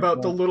remember one the right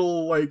about the one?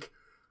 little, like,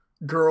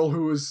 girl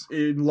who was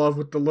in love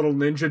with the little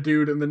ninja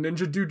dude, and the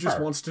ninja dude just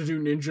Right. wants to do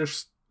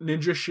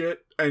ninja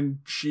shit, and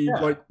she,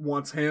 Yeah. like,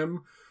 wants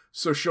him.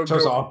 So she'll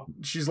Show's go. awesome.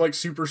 She's, like,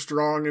 super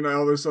strong and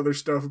all this other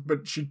stuff,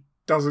 but she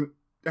doesn't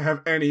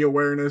have any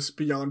awareness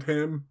beyond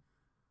him.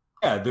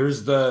 Yeah,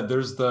 there's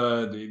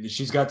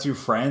she's got two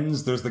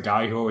friends. There's the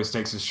guy who always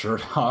takes his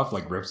shirt off,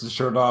 like rips his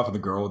shirt off, and the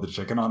girl with the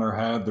chicken on her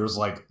head. There's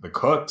like the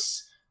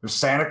cooks. There's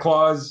Santa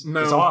Claus.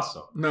 No. It's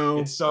awesome. No.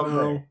 It's so great.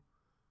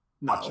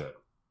 No. Watch it.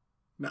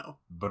 No.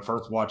 But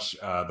first watch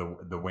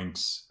the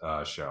Winx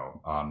show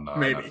on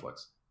Maybe.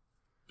 Netflix.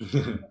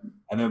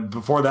 And then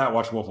before that,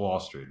 watch Wolf of Wall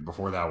Street.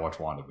 Before that, watch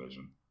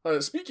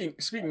WandaVision.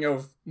 Speaking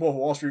of Wolf of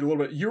Wall Street a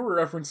little bit, you were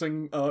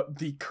referencing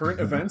the current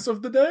events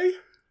of the day.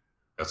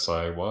 Yes,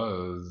 I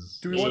was.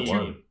 Do we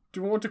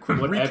want to quick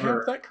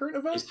Whatever recap that current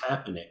event? is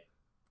happening.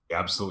 We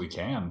absolutely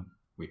can.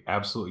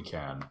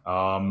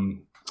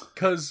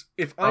 Because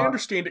if I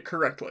understand it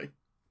correctly,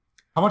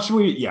 How much do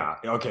we? Yeah.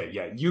 Okay.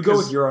 Yeah. You go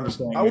with your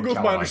understanding. I will and go with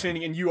Cal my and I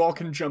understanding, and you all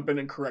can jump in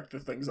and correct the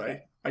things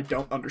I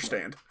don't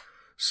understand.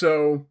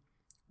 So,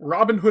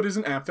 Robinhood is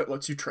an app that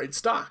lets you trade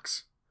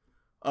stocks.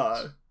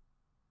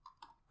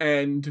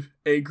 And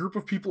a group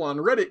of people on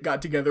Reddit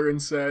got together and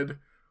said,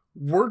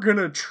 we're going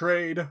to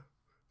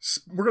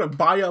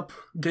buy up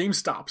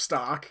GameStop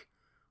stock,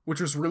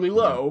 which was really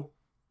low,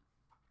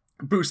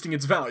 boosting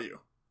its value.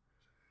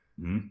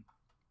 Mm-hmm.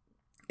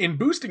 In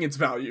boosting its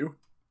value,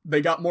 they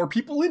got more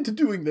people into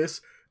doing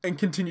this and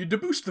continued to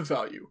boost the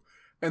value.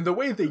 And the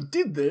way they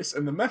did this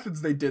and the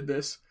methods they did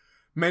this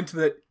meant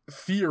that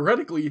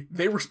theoretically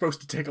they were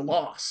supposed to take a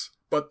loss,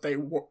 but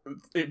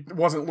it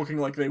wasn't looking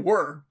like they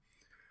were.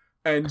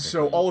 And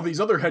so all of these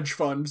other hedge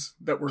funds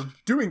that were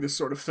doing this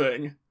sort of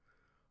thing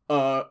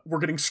were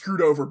getting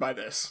screwed over by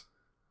this.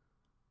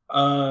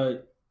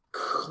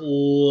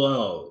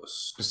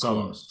 Close.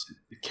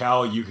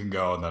 Cal, you can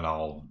go, and then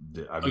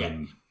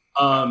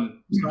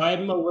So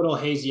I'm a little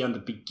hazy on the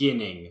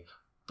beginning,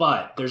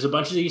 but there's a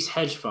bunch of these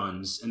hedge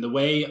funds, and the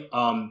way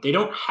they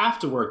don't have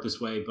to work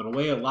this way, but a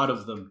way a lot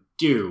of them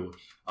do,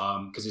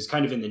 because it's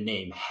kind of in the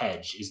name,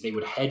 hedge, is they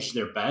would hedge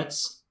their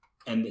bets,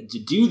 and to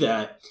do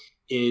that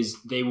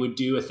is they would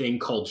do a thing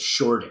called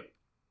shorting.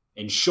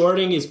 And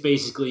shorting is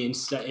basically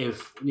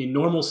if in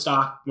normal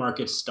stock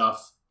market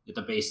stuff at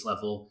the base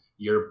level,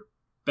 you're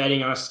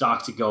betting on a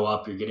stock to go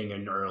up, you're getting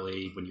in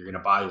early when you're going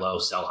to buy low,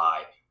 sell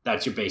high.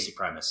 That's your basic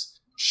premise.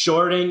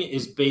 Shorting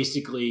is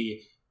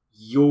basically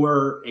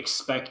you're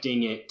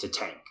expecting it to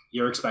tank.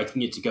 You're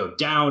expecting it to go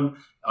down.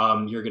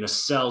 You're going to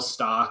sell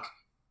stock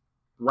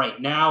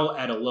right now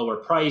at a lower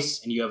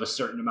price, and you have a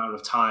certain amount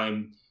of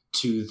time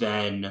to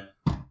then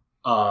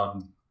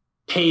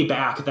pay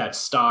back that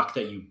stock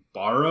that you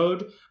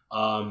borrowed.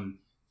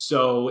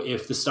 So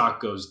if the stock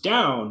goes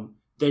down,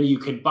 then you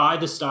can buy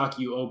the stock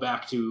you owe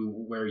back to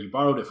where you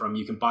borrowed it from.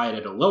 You can buy it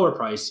at a lower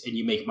price and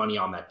you make money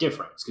on that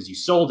difference because you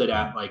sold it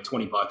at like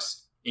 $20.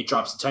 It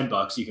drops to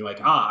 $10. You can like,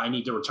 I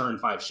need to return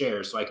 5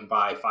 shares so I can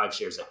buy 5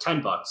 shares at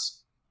 $10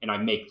 and I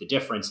make the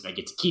difference and I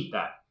get to keep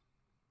that.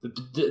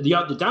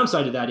 The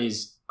downside of that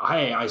is,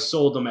 hey, I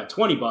sold them at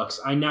 $20.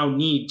 I now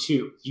need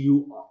to,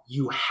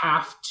 you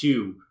have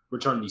to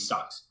return these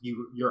stocks.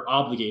 You're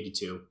obligated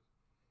to.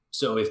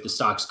 So if the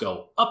stocks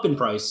go up in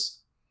price,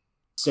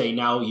 say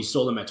now you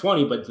sold them at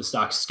 20, but the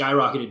stock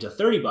skyrocketed to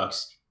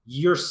 $30,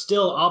 you're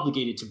still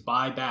obligated to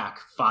buy back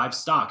 5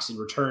 stocks and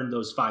return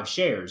those 5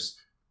 shares.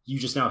 You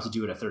just now have to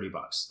do it at $30.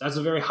 That's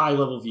a very high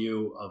level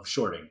view of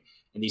shorting.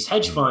 And these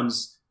hedge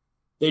funds,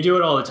 they do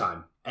it all the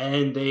time.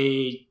 And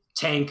they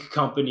tank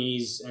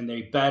companies and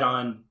they bet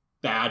on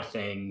bad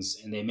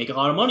things and they make a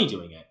lot of money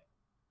doing it.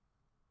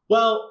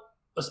 Well,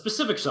 a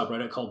specific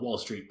subreddit called Wall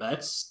Street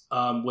Bets,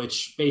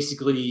 which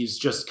basically is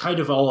just kind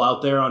of all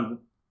out there on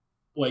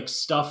like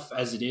stuff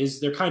as it is.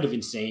 They're kind of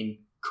insane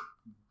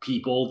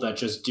people that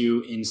just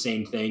do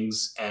insane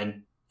things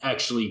and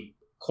actually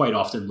quite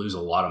often lose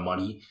a lot of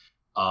money.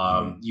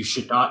 You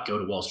should not go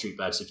to Wall Street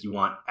Bets if you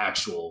want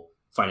actual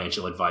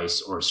financial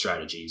advice or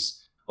strategies.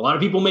 A lot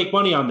of people make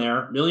money on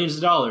there, millions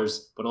of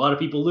dollars, but a lot of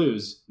people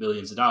lose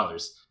millions of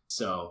dollars.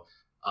 So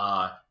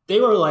they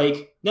were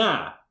like,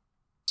 nah,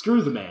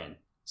 screw the man.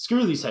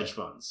 Screw these hedge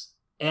funds.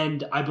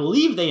 And I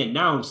believe they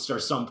announced or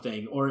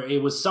something, or it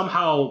was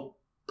somehow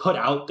put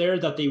out there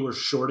that they were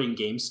shorting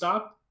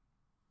GameStop.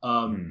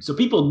 So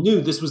people knew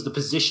this was the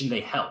position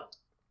they held.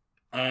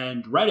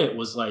 And Reddit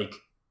was like,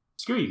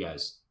 screw you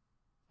guys.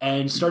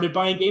 And started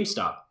buying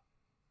GameStop.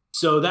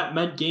 So that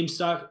meant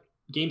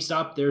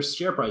GameStop, their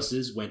share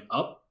prices went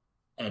up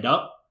and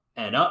up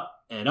and up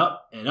and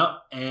up and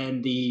up.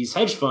 And these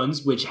hedge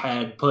funds, which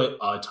had put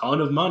a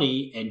ton of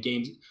money in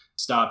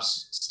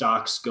GameStop's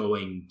stocks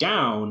going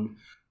down,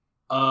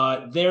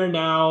 they're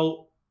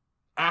now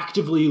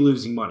actively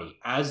losing money.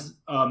 As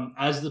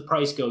the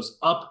price goes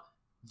up,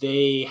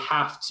 they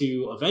have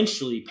to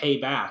eventually pay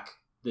back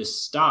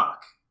this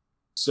stock.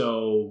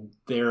 So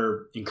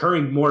they're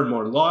incurring more and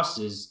more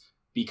losses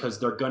because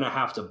they're going to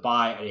have to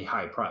buy at a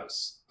high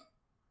price.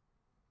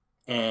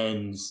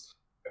 And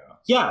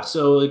yeah,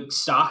 so a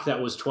stock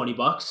that was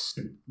 $20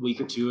 a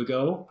week or two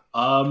ago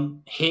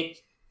hit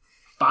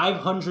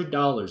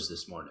 $500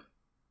 this morning.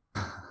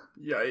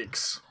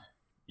 Yikes.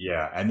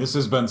 Yeah, and this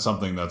has been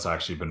something that's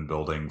actually been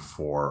building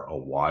for a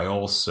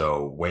while.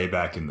 So way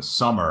back in the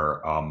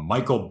summer,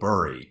 Michael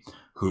Burry,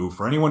 who,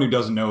 for anyone who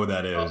doesn't know who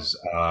that is,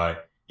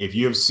 if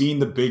you have seen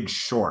The Big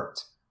Short,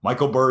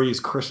 Michael Burry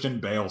is Christian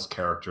Bale's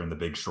character in The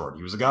Big Short.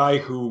 He was a guy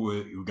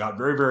who got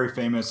very, very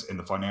famous in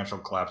the financial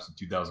collapse of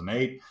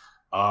 2008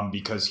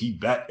 because he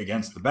bet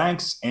against the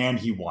banks and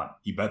he won.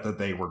 He bet that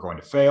they were going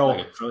to fail,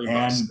 Like $1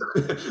 trillion.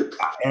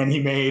 and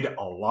he made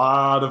a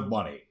lot of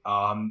money.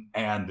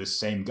 And this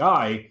same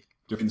guy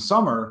during the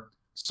summer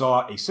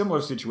saw a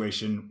similar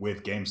situation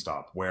with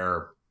GameStop,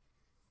 where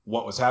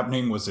what was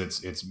happening was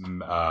its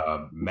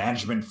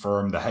management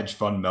firm, the hedge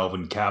fund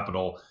Melvin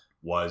Capital,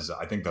 was,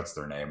 I think that's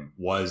their name,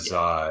 was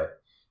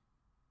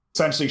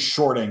essentially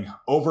shorting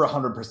over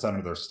 100%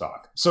 of their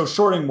stock. So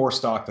shorting more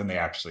stock than they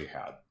actually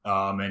had.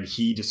 And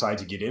he decided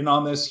to get in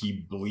on this.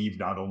 He believed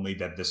not only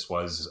that this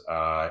was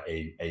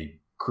a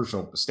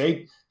crucial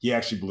mistake, he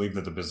actually believed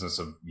that the business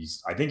of,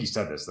 I think he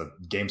said this, that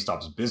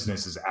GameStop's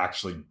business is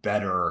actually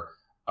better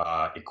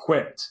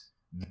equipped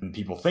than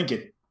people think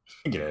it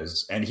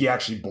is. And he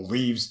actually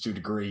believes to a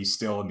degree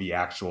still in the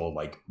actual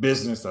like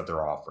business that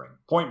they're offering.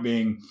 Point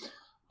being,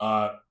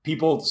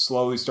 people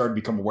slowly started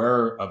to become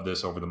aware of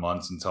this over the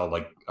months until,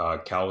 like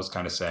Cal was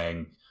kind of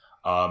saying,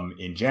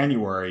 in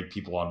January,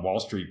 people on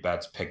Wall Street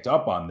Bets picked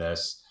up on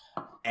this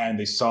and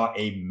they saw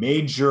a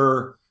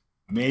major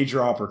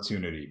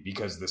opportunity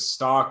because the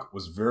stock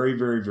was very,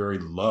 very, very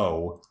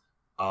low.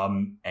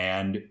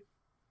 And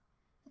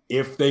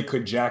if they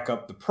could jack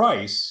up the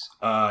price,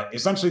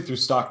 essentially through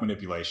stock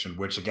manipulation,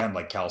 which again,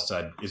 like Cal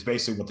said, is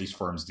basically what these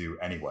firms do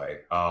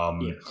anyway.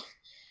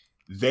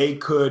 They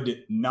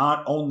could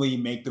not only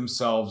make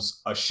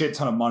themselves a shit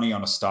ton of money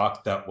on a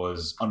stock that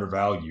was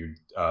undervalued,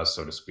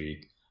 so to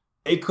speak,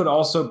 they could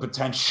also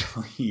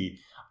potentially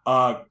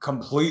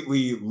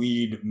completely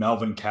lead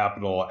Melvin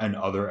Capital and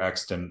other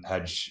extant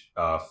hedge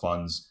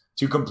funds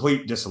to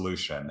complete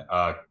dissolution.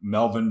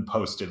 Melvin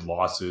posted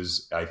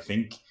losses, I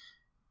think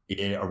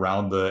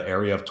around the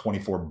area of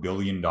 $24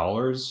 billion.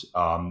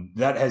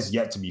 That has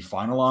yet to be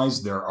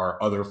finalized. There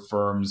are other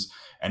firms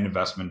and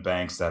investment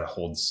banks that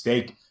hold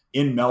stake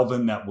in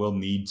Melvin that will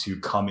need to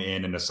come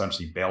in and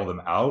essentially bail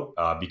them out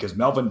because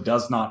Melvin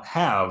does not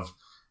have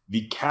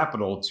the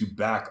capital to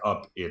back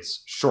up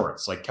its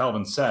shorts. Like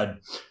Calvin said,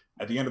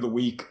 at the end of the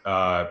week,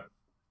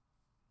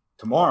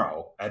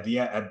 tomorrow, at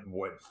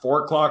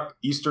 4 o'clock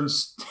Eastern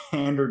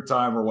Standard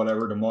Time or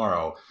whatever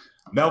tomorrow,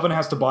 Melvin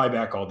has to buy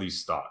back all these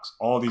stocks,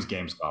 all these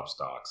GameStop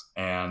stocks.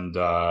 And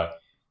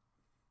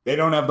they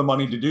don't have the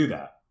money to do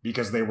that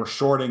because they were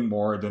shorting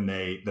more than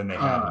they had in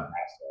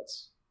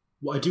assets.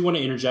 Well, I do want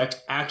to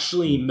interject.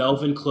 Actually,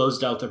 Melvin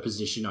closed out their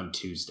position on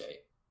Tuesday.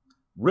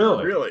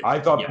 Really? I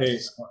thought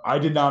Yes. I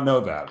did not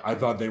know that. I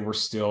thought they were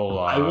still.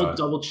 I will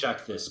double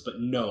check this, but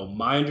no.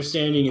 My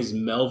understanding is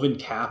Melvin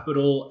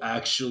Capital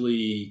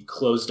actually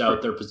closed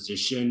out their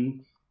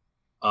position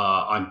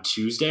on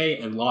Tuesday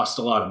and lost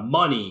a lot of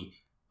money,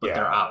 but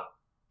they're out.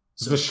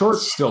 So the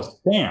shorts still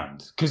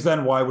stand, because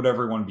then why would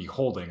everyone be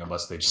holding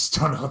unless they just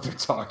don't know what they're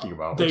talking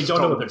about? They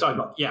don't know what they're talking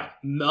about. Yeah,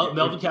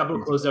 Melvin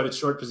Capital closed out its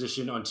short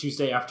position on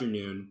Tuesday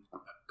afternoon.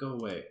 Go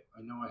away.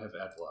 I know I have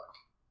ad block.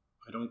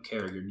 I don't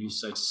care. Your news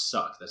sites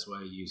suck. That's why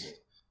I use it.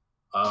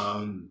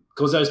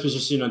 Closed out its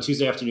position on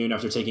Tuesday afternoon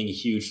after taking a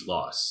huge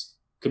loss.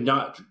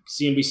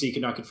 CNBC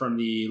could not confirm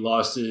the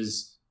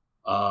losses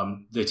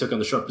they took on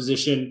the short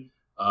position.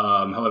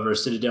 However,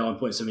 Citadel and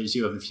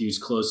Point72 have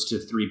infused close to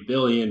 $3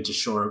 billion to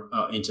short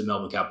into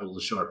Melvin Capital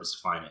to shore up its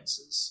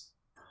finances.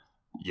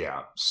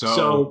 Yeah.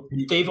 So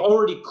they've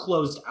already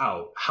closed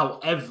out.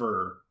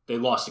 However, they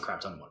lost a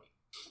crap ton of money.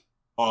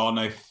 Oh, and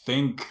I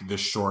think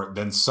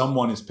then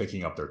someone is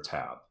picking up their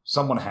tab.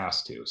 Someone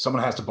has to.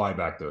 Someone has to buy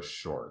back those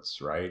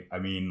shorts, right? I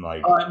mean,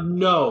 like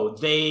no,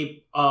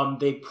 they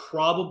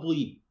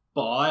probably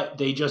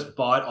they just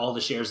bought all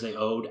the shares they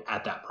owed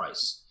at that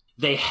price.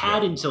 They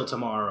had until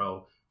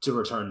tomorrow to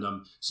return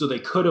them, so they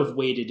could have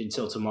waited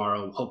until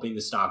tomorrow, hoping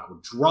the stock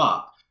would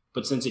drop.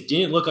 But since it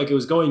didn't look like it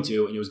was going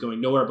to, and it was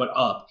going nowhere but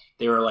up,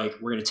 they were like,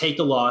 we're going to take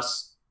the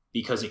loss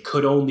because it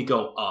could only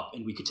go up,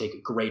 and we could take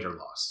a greater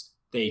loss.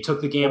 They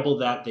took the gamble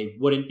that they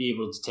wouldn't be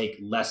able to take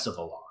less of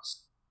a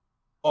loss.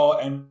 Oh,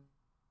 and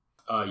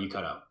you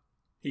cut out.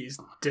 He's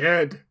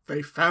dead.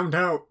 They found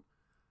out.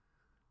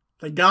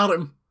 They got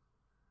him.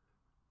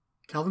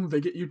 Calvin, did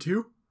they get you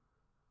too?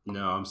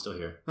 No, I'm still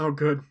here. Oh,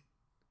 good.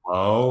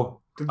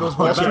 oh, Did those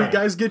Wall Street okay.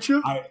 guys get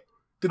you?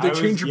 Did they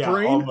change your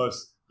brain?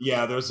 Almost.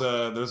 Yeah, there's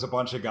a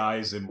bunch of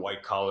guys in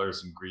white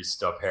collars and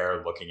greased up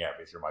hair looking at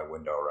me through my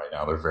window right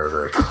now. They're very,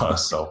 very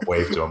close. So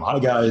wave to them. Hi,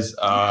 guys.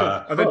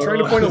 Are they trying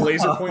to point a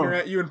laser pointer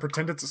at you and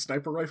pretend it's a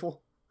sniper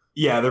rifle?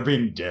 Yeah, they're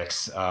being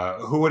dicks.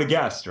 Who would have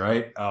guessed,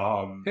 right?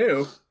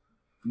 Who?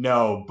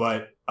 No,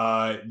 but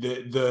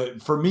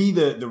for me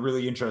the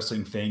really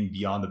interesting thing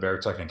beyond the bare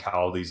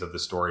technicalities of the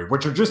story,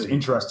 which are just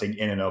interesting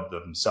in and of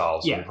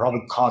themselves, will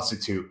probably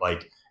constitute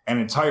like an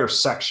entire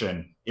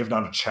section, if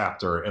not a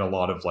chapter, in a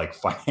lot of like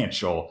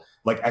financial,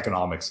 like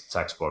economics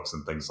textbooks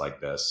and things like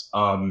this,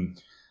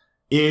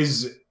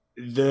 is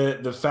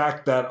the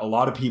fact that a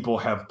lot of people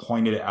have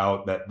pointed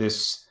out that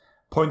this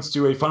points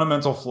to a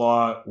fundamental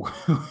flaw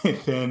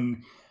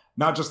within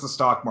not just the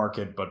stock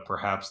market, but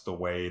perhaps the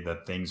way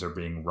that things are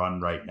being run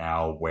right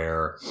now,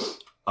 where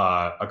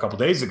a couple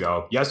days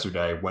ago,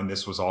 yesterday, when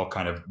this was all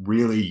kind of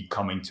really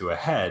coming to a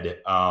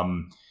head,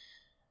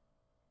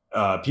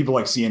 people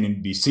like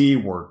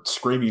CNBC were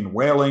screaming and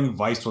wailing.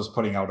 Vice was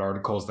putting out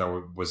articles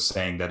that was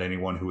saying that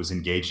anyone who was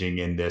engaging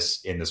in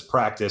this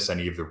practice,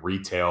 any of the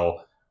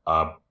retail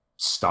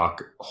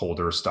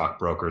stockholders,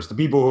 stockbrokers, the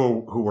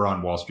people who were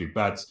on Wall Street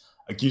Bets,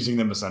 accusing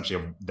them essentially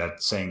of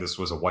that, saying this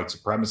was a white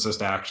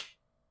supremacist action,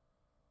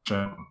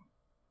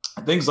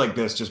 things like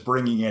this, just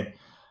bringing it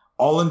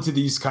all into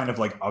these kind of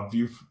like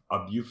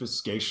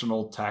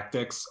obfuscational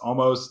tactics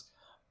almost.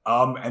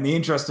 And the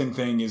interesting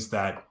thing is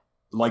that,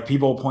 like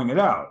people pointed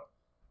out,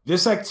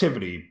 this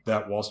activity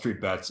that Wall Street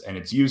Bets and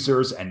its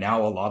users, and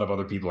now a lot of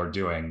other people are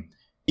doing,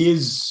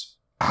 is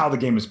how the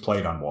game is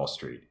played on Wall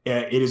Street.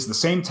 It is the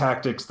same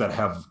tactics that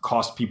have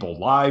cost people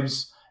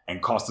lives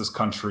and cost this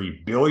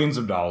country billions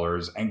of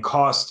dollars and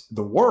cost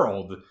the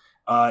world,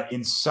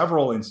 in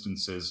several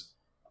instances,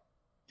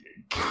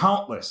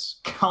 countless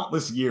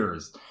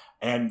years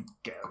and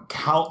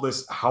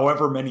countless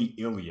however many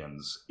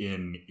illions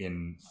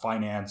in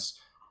finance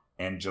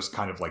and just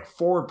kind of like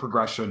forward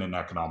progression and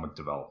economic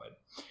development.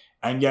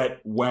 And yet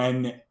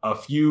when a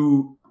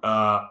few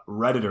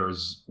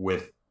Redditors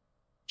with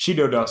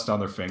Cheeto dust on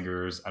their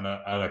fingers and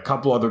a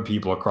couple other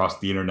people across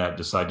the internet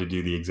decide to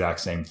do the exact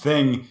same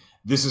thing,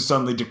 this is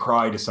suddenly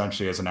decried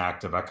essentially as an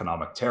act of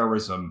economic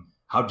terrorism.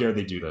 How dare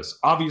they do this?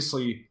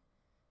 Obviously,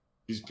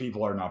 these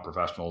people are not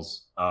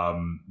professionals.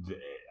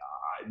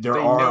 They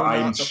know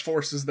not the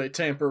forces they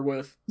tamper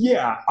with.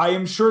 Yeah, I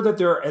am sure that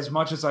there, as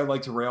much as I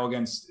like to rail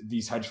against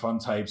these hedge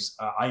fund types,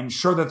 I am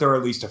sure that there are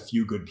at least a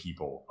few good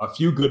people, a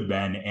few good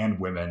men and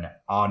women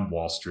on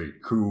Wall Street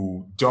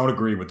who don't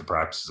agree with the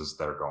practices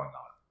that are going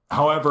on.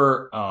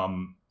 However,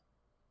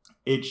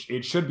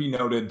 it should be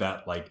noted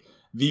that like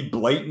the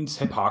blatant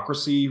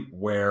hypocrisy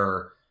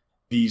where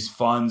these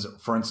funds,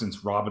 for instance,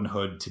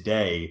 Robinhood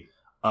today,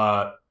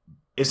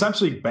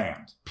 essentially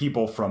banned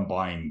people from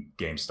buying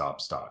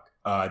GameStop stock.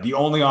 The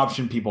only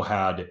option people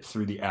had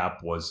through the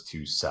app was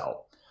to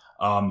sell.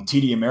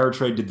 TD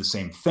Ameritrade did the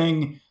same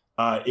thing.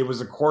 It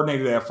was a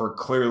coordinated effort,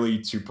 clearly,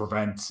 to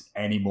prevent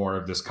any more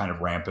of this kind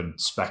of rampant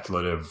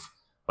speculative,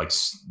 like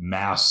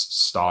mass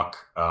stock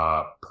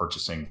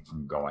purchasing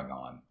from going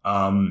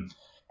on.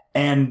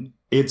 And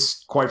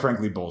it's quite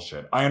frankly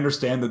bullshit. I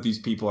understand that these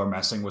people are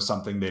messing with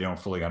something they don't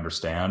fully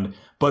understand,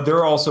 but there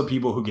are also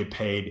people who get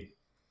paid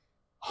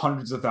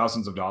hundreds of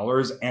thousands of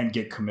dollars and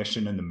get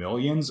commission in the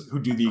millions who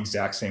do the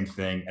exact same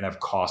thing and have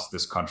cost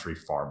this country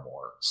far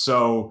more.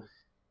 So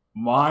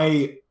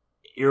my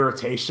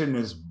irritation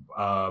is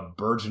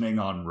burgeoning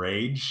on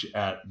rage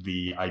at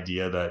the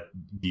idea that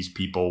these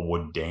people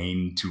would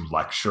deign to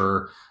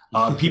lecture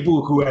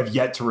people who have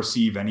yet to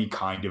receive any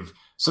kind of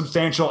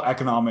substantial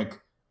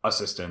economic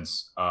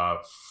assistance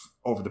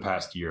over the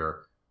past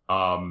year.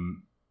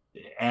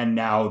 And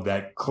now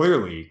that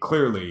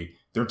clearly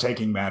they're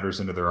taking matters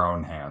into their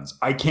own hands.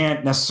 I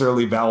can't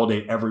necessarily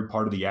validate every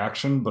part of the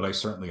action, but I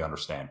certainly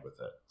understand with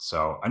it.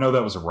 So I know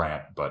that was a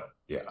rant, but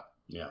yeah.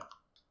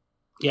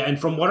 Yeah, and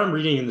from what I'm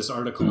reading in this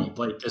article,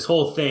 like this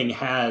whole thing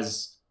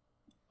has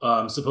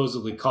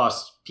supposedly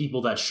cost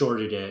people that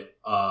shorted it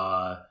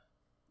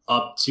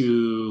up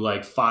to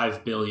like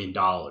 $5 billion,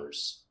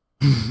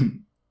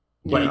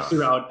 like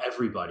throughout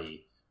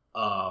everybody.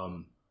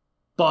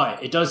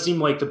 But it does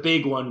seem like the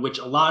big one, which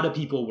a lot of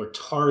people were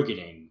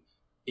targeting,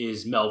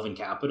 is Melvin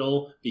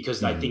Capital,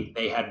 because I think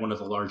they had one of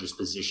the largest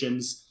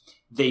positions.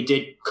 They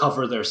did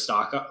cover their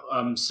stock,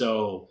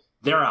 so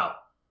they're out.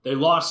 They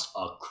lost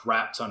a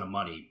crap ton of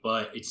money,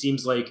 but it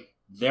seems like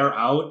they're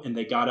out, and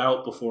they got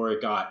out before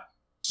it got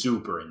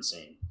super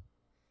insane.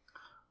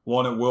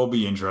 Well, and it will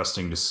be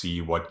interesting to see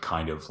what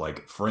kind of,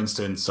 like, for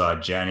instance,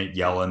 Janet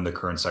Yellen, the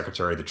current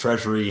Secretary of the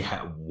Treasury,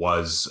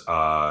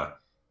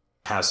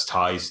 has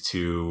ties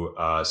to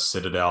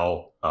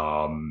Citadel.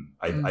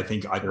 I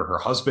think either her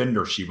husband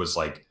or she was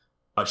like,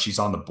 she's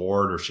on the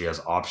board or she has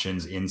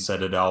options in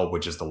Citadel,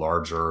 which is the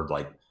larger,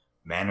 like,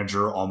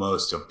 manager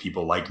almost of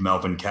people like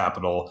Melvin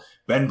Capital.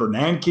 Ben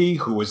Bernanke,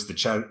 who was the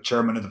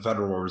chairman of the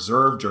Federal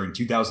Reserve during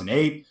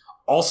 2008,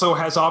 also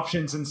has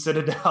options in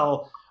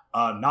Citadel.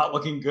 Not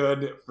looking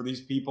good for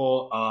these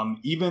people.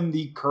 Even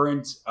the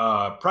current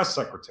press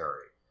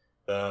secretary,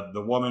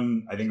 the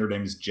woman, I think her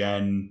name is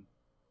Jen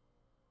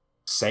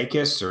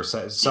Psakis or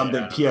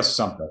something, PS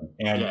something.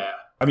 And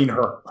I mean,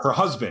 her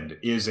husband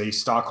is a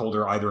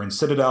stockholder either in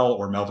Citadel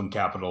or Melvin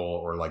Capital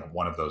or like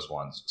one of those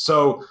ones.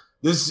 So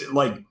this,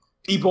 like,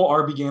 people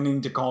are beginning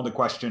to call into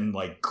question,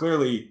 like,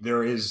 clearly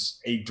there is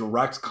a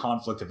direct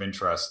conflict of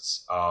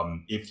interests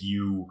if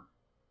you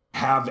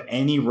have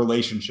any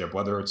relationship,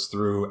 whether it's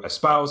through a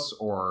spouse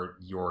or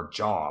your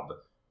job,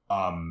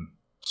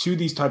 to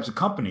these types of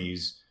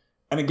companies.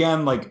 And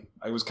again, like,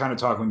 I was kind of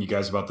talking with you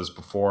guys about this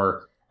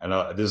before, and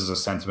this is a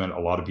sentiment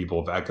a lot of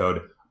people have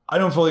echoed. I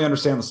don't fully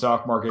understand the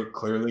stock market,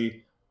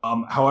 clearly.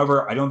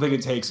 However, I don't think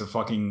it takes a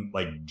fucking,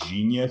 like,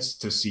 genius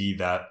to see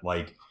that,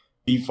 like,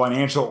 the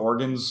financial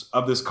organs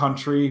of this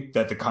country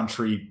that the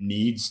country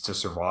needs to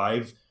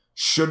survive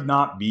should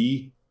not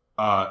be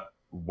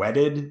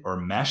wedded or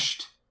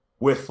meshed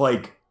with,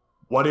 like,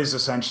 what is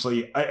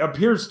essentially,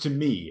 appears to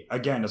me,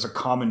 again, as a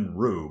common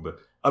rube,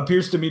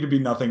 appears to me to be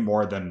nothing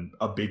more than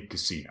a big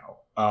casino.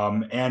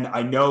 And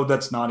I know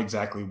that's not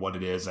exactly what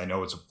it is. I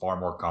know it's far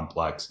more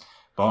complex.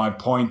 But my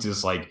point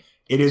is, like,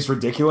 it is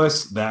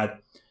ridiculous that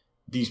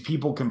these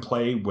people can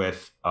play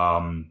with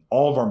all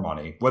of our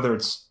money, whether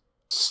it's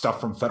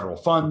stuff from federal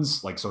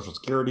funds like Social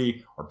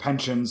Security or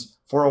pensions,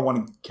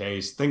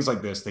 401ks, things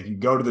like this. They can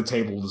go to the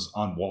tables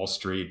on Wall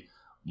Street,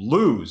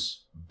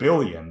 lose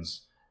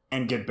billions,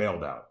 and get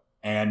bailed out.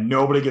 And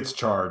nobody gets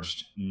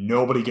charged.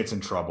 Nobody gets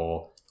in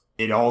trouble.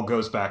 It all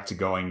goes back to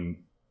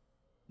going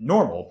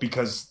normal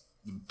because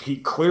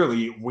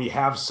clearly we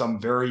have some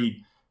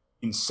very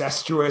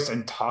incestuous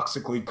and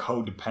toxically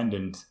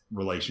codependent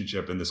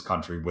relationship in this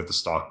country with the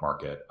stock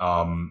market.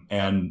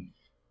 And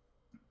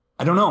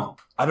I don't know.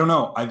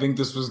 I think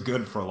this was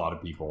good for a lot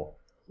of people.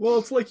 Well,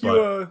 it's like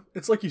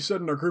you said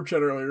in our group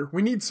chat earlier.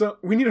 We need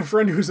a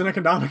friend who's an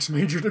economics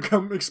major to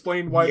come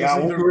explain why this is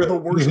either the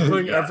worst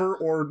thing ever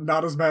or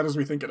not as bad as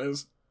we think it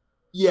is.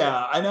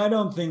 Yeah, and I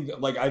don't think,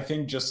 like, I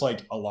think just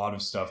like a lot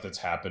of stuff that's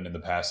happened in the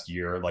past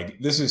year, like,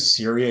 this is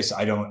serious.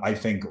 I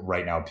think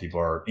right now people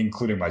are,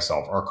 including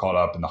myself, are caught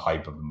up in the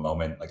hype of the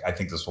moment. Like, I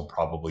think this will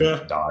probably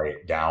die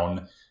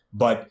down,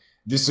 but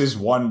this is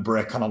one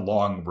brick on a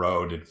long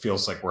road. It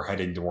feels like we're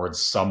heading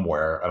towards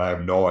somewhere, and I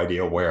have no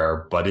idea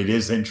where, but it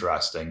is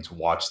interesting to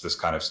watch this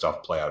kind of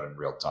stuff play out in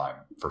real time,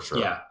 for sure.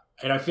 Yeah,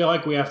 and I feel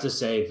like we have to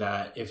say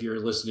that if you're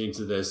listening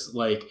to this,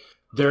 like,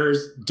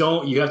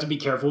 you have to be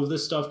careful with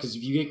this stuff, because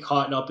if you get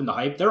caught up in the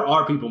hype, there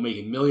are people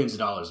making millions of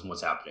dollars in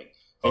what's happening.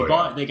 They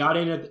got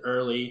in it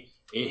early.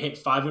 It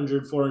hit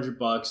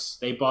 $500-$400.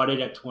 They bought it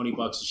at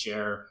 $20 a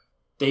share.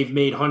 They've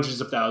made hundreds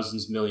of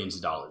thousands, millions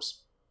of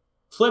dollars.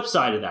 Flip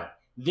side of that,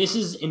 this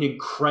is an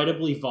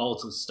incredibly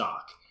volatile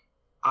stock.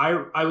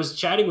 I was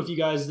chatting with you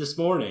guys this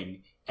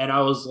morning, and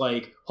I was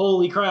like,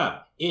 holy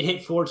crap, it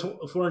hit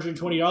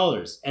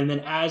 $420. And then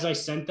as I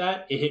sent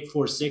that, it hit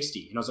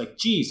 460. And I was like,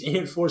 geez, it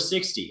hit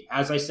 460.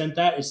 As I sent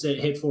that, it said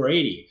it hit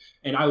 480.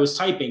 And I was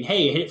typing,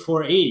 hey, it hit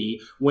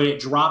 480 when it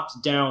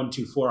dropped down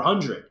to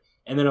 400.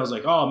 And then I was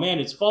like, oh man,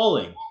 it's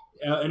falling.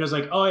 And I was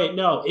like, oh wait,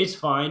 no, it's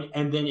fine.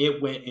 And then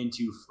it went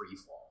into free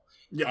fall.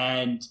 Yeah.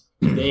 And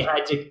they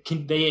had to,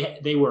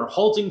 they were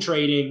halting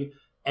trading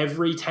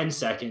every 10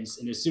 seconds.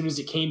 And as soon as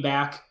it came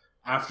back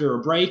after a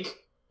break,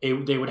 they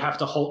would have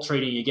to halt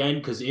trading again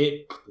because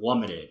it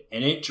plummeted.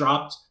 And it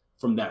dropped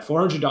from that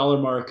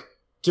 $400 mark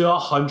to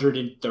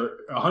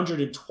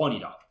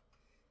 $120.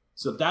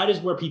 So that is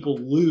where people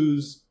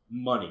lose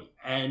money.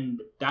 And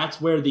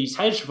that's where these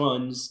hedge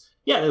funds,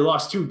 yeah, they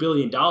lost $2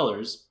 billion,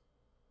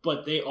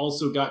 but they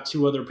also got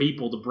two other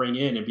people to bring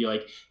in and be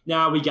like,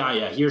 nah, we got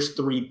ya. Here's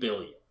 $3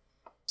 billion.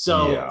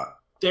 So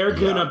they're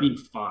going to be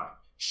fine.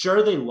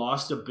 Sure, they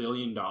lost $1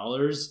 billion,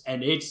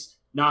 and it's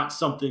not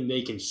something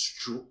they can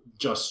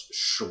just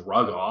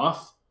shrug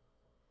off,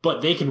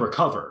 but they can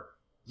recover.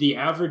 The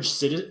average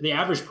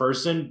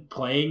person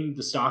playing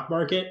the stock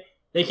market,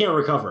 they can't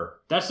recover.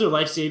 That's their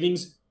life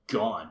savings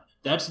gone.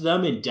 That's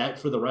them in debt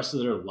for the rest of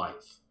their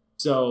life.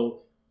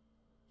 So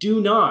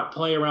do not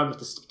play around with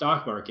the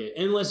stock market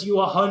unless you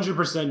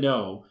 100%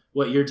 know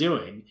what you're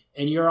doing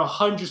and you're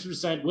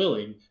 100%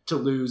 willing to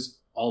lose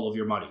all of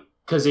your money,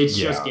 because it's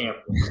just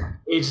gambling.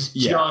 It's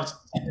just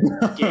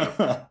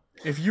gambling.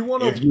 If you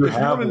want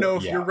to know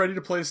if you're ready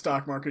to play the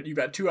stock market, you've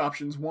got two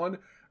options. One,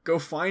 go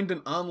find an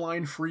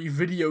online free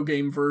video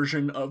game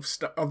version of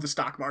the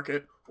stock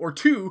market. Or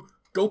two,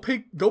 go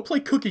play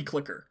Cookie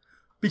Clicker.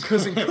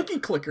 Because in Cookie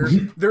Clicker,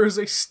 there is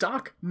a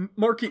stock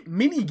market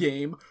mini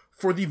game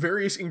for the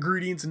various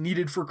ingredients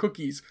needed for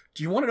cookies.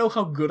 Do you want to know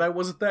how good I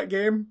was at that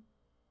game?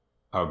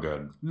 How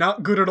good?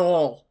 Not good at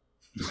all.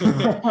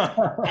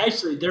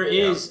 Actually, there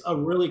is a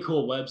really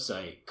cool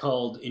website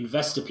called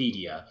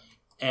Investopedia,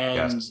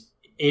 and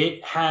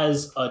it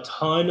has a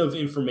ton of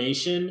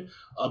information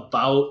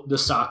about the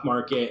stock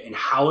market and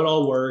how it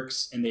all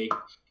works, and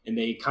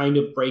they kind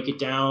of break it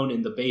down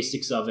in the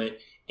basics of it,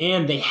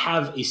 and they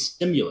have a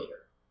simulator.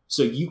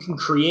 So you can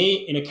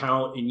create an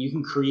account and you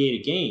can create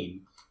a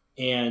game,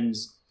 and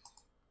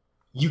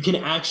you can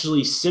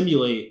actually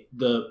simulate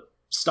the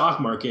stock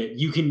market.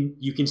 You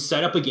can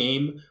set up a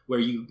game where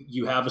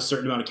you have a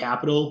certain amount of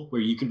capital,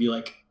 where you can be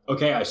like,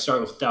 okay, I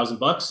start with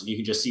 $1,000 and you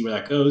can just see where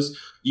that goes.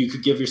 You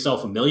could give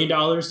yourself $1 million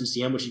and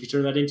see how much you could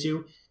turn that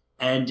into.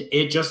 And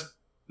it just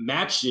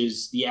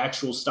matches the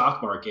actual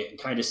stock market and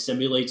kind of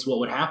simulates what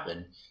would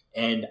happen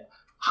and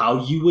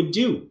how you would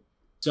do.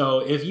 So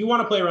if you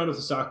want to play around with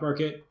the stock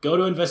market, go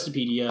to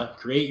Investopedia,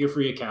 create your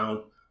free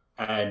account,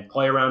 and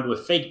play around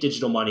with fake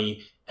digital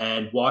money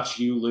and watch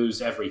you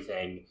lose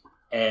everything.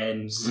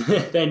 And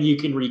then you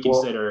can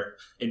reconsider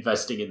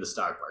investing in the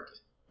stock market.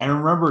 And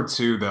remember,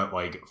 too, that,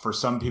 like, for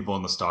some people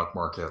in the stock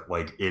market,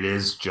 like, it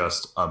is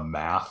just a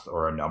math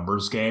or a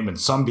numbers game. And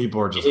some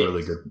people are just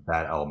really good at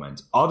that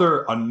element.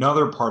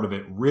 Another part of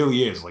it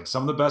really is, like,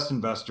 some of the best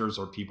investors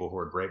are people who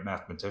are great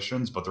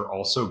mathematicians, but they're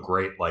also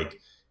great,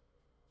 like,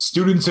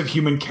 students of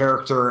human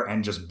character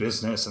and just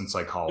business and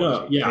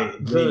psychology.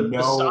 The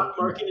stock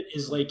market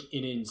is like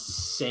an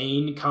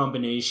insane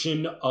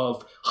combination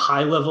of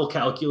high-level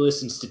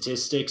calculus and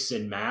statistics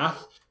and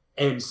math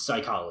and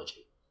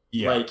psychology.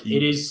 Yeah, like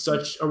it is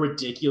such a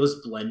ridiculous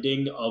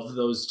blending of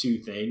those two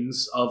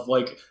things, of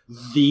like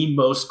the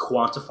most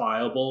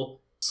quantifiable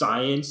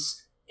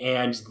science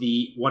and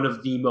one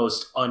of the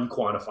most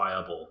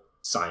unquantifiable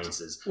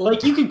sciences.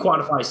 Like you can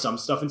quantify some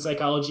stuff in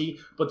psychology,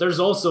 but there's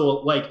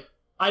also like,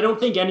 I don't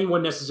think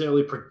anyone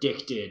necessarily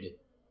predicted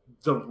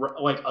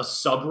a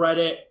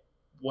subreddit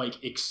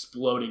like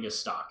exploding a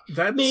stock.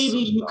 Maybe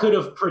you could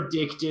have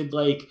predicted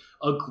like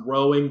a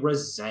growing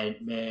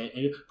resentment,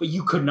 but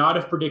you could not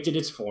have predicted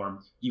its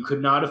form. You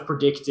could not have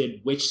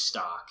predicted which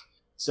stock.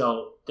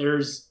 So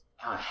there's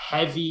a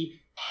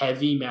heavy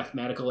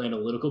mathematical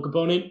analytical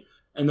component,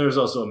 and there's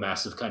also a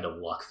massive kind of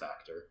luck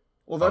factor.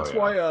 Well, that's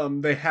why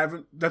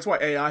that's why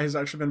AI has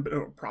actually been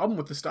a problem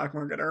with the stock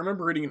market. I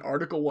remember reading an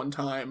article one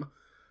time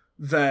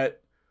that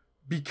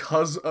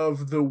because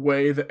of the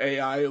way the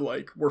AI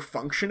like were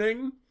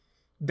functioning,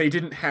 they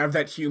didn't have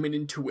that human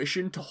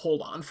intuition to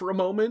hold on for a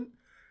moment.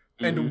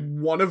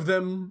 And one of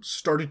them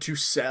started to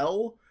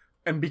sell.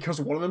 And because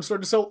one of them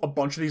started to sell, a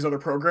bunch of these other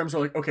programs were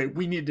like, okay,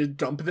 we need to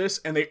dump this.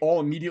 And they all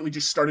immediately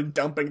just started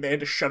dumping. They had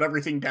to shut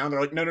everything down.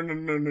 They're like,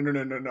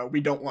 no, we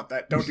don't want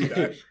that. Don't do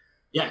that.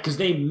 Yeah, because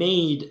they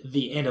made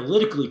the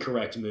analytically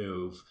correct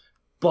move.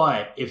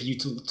 But if you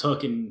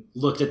took and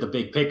looked at the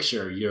big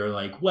picture, you're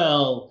like,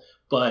 well,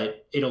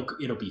 but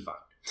it'll be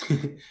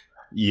fine.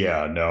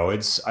 Yeah, no,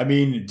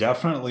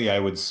 definitely I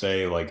would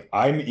say, like,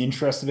 I'm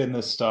interested in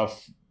this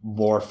stuff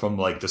more from,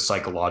 like, the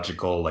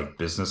psychological, like,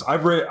 business.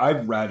 I've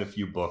read a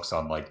few books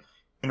on, like,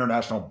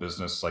 international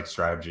business, like,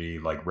 strategy,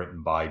 like,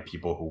 written by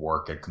people who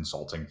work at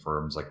consulting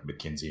firms like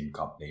McKinsey and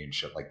Company and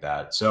shit like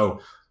that. So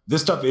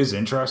this stuff is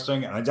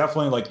interesting. And I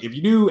definitely like, if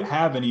you do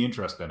have any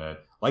interest in it,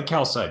 like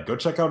Cal said, go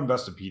check out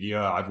Investopedia.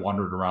 I've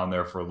wandered around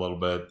there for a little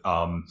bit.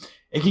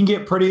 It can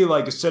get pretty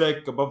like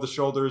acidic, above the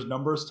shoulders,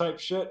 numbers type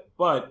shit,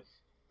 but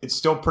it's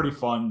still pretty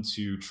fun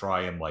to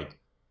try and like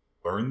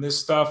learn this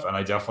stuff. And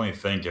I definitely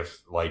think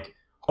if like,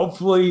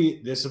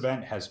 hopefully this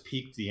event has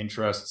piqued the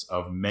interests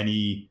of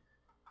many,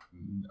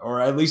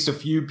 or at least a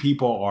few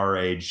people our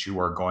age who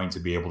are going to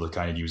be able to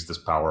kind of use this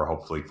power,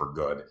 hopefully for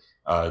good,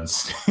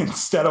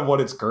 instead of what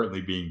it's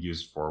currently being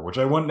used for, which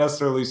I wouldn't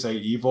necessarily say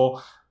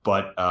evil,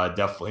 but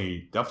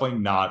definitely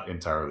not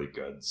entirely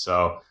good.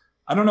 So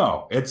I don't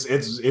know. It's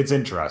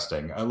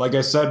interesting. Like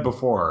I said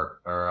before,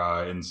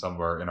 or in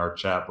our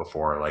chat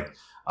before, like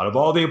out of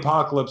all the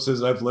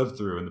apocalypses I've lived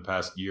through in the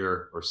past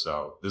year or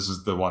so, this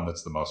is the one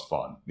that's the most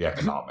fun. The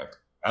economic.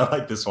 I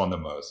like this one the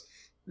most.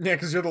 Yeah,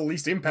 because you're the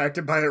least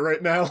impacted by it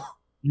right now.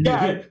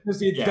 Yeah, it's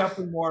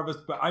definitely more of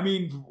a. I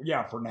mean,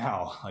 yeah, for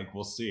now, like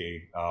we'll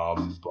see.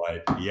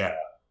 But yeah.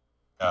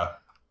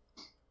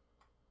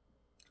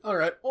 All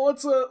right. Well,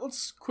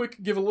 let's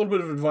quick give a little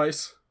bit of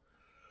advice.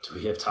 Do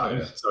we have time?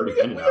 Yeah. It's already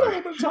We been got an a hour.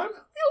 little bit of time.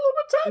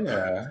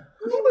 Yeah.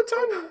 A little bit of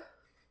time.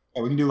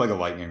 Yeah, we can do like a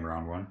lightning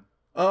round one.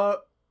 How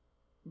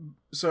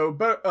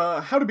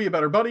to be a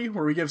better buddy,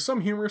 where we give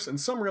some humorous and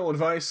some real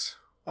advice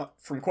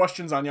from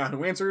questions on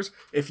Yahoo Answers.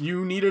 If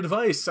you need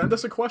advice, send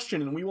us a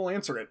question and we will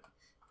answer it.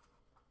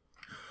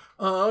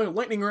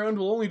 Lightning round,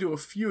 we'll only do a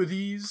few of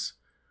these.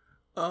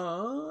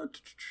 I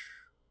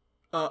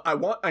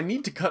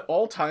need to cut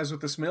all ties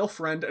with this male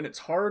friend, and it's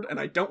hard, and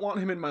I don't want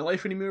him in my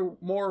life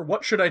anymore.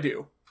 What should I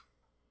do?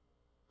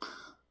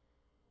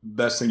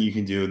 Best thing you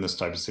can do in this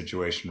type of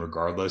situation,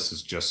 regardless,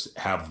 is just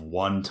have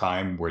one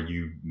time where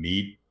you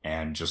meet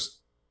and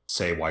just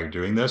say why you're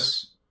doing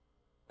this,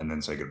 and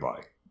then say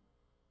goodbye.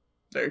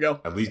 There you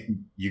go. At least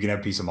you can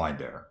have peace of mind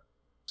there.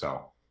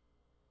 So,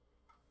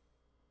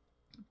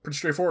 Pretty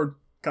straightforward.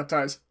 Cut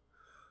ties.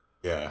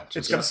 yeah.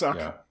 It's gonna suck.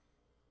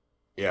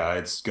 Yeah,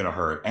 it's gonna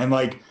hurt. And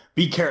like,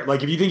 be careful.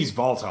 Like, if you think he's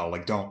volatile,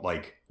 like, don't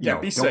like, Be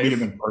don't meet safe.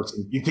 him in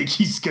person. You think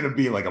he's gonna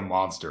be like a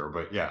monster,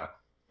 but yeah.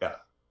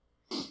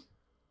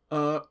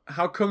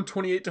 How come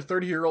 28 to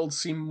 30-year-olds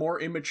seem more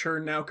immature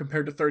now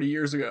compared to 30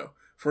 years ago?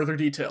 Further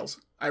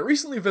details. I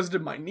recently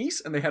visited my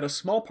niece and they had a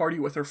small party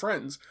with her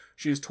friends.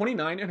 She is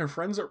 29 and her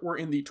friends were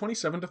in the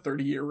 27 to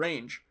 30 year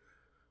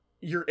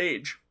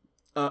age.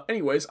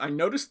 Anyways, I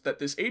noticed that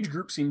this age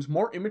group seems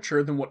more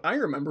immature than what I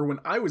remember when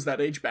I was that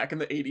age back in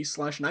the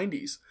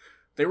 80s/90s.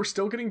 They were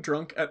still getting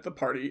drunk at the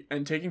party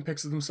and taking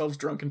pics of themselves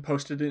drunk and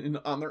posted it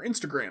on their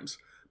Instagrams.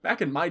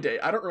 Back in my day,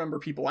 I don't remember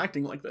people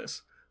acting like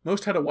this.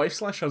 Most had a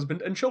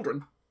wife/husband and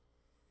children.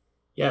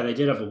 Yeah, they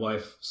did have a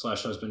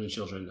wife/husband and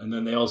children, and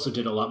then they also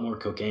did a lot more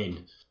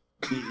cocaine.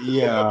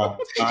 Yeah.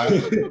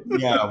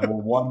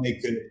 Well, one,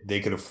 they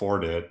could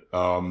afford it.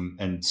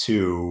 And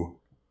two,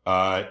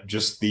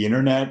 just the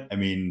internet. I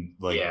mean,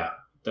 like, Yeah,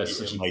 that's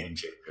such a like, game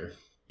changer.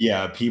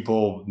 yeah,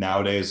 people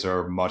nowadays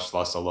are much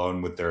less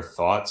alone with their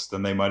thoughts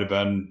than they might have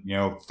been,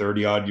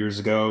 30 odd years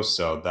ago.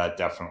 So that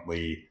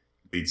definitely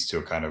leads to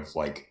a kind of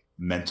like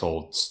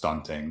mental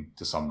stunting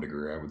to some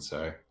degree, I would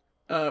say.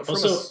 Go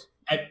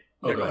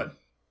ahead.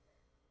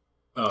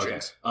 Oh, okay.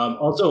 Jinx.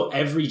 Also,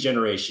 every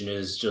generation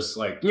is just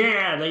like,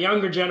 yeah, the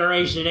younger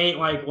generation ain't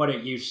like what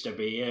it used to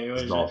be. It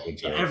was, Also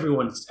true.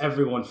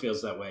 everyone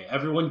feels that way.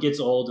 Everyone gets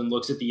old and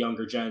looks at the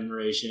younger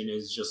generation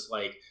is just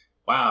like,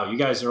 wow, you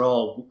guys are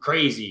all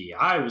crazy.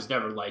 I was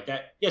never like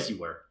that. Yes, you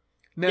were.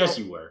 Now, Yes,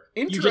 you were.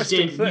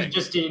 interesting You thing.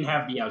 just didn't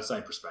have the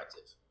outside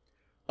perspective.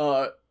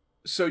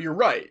 So you're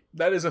right.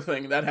 That is a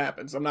thing that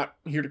happens. I'm not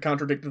here to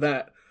contradict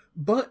that.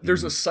 But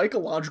there's a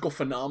psychological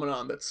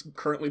phenomenon that's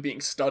currently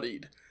being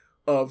studied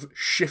of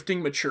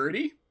shifting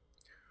maturity,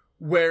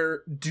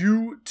 where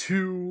due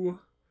to,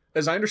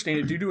 as I understand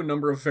it, due to a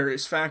number of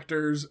various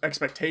factors,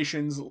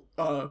 expectations,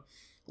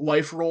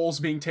 life roles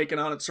being taken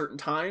on at certain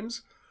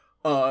times,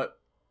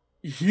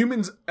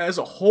 humans as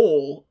a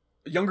whole,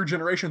 younger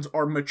generations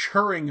are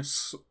maturing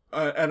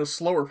at a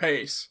slower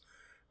pace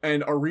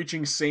and are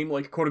reaching same,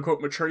 like, quote-unquote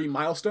maturity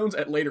milestones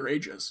at later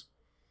ages.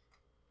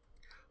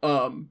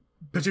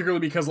 Particularly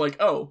because,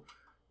 like,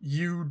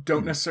 you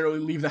don't necessarily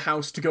leave the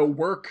house to go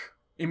work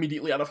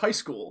immediately out of high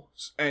school,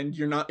 and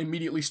you're not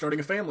immediately starting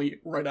a family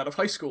right out of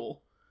high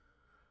school.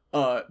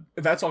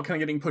 That's all kind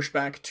of getting pushed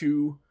back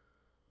to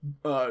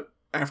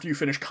after you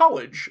finish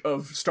college,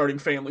 of starting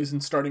families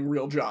and starting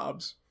real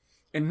jobs.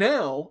 And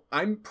now,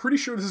 I'm pretty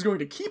sure this is going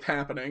to keep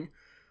happening,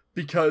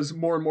 because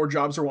more and more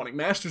jobs are wanting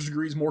master's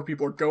degrees, more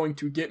people are going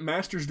to get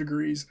master's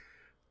degrees.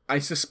 I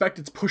suspect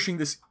it's pushing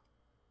this,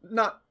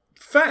 not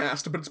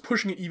fast, but it's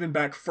pushing it even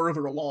back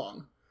further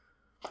along.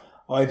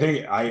 Well, I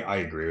think I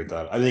agree with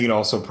that. I think it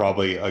also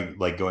probably,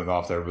 like going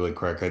off there really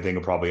quick, I think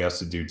it probably has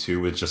to do too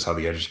with just how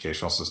the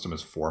educational system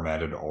is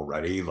formatted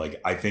already.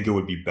 Like, I think it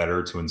would be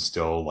better to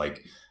instill,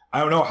 like, I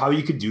don't know how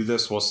you could do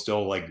this while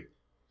still like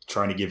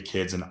trying to give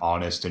kids an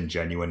honest and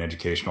genuine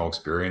educational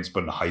experience.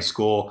 But in high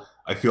school,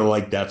 I feel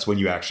like that's when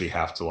you actually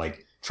have to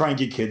like try and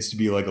get kids to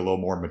be like a little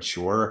more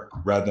mature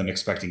rather than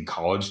expecting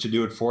college to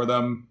do it for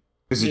them.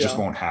 because it just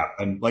Yeah. won't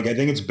happen. Like, I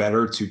think it's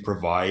better to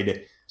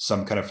provide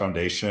some kind of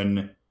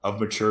foundation of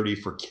maturity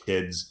for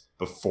kids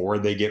before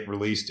they get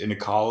released into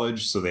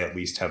college, so they at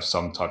least have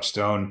some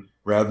touchstone,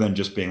 rather than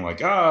just being like,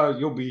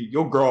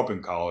 you'll grow up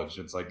in college.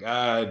 It's like,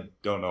 I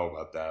don't know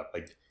about that.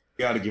 Like, you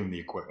got to give them the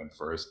equipment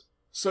first.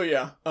 So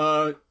yeah,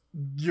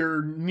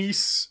 your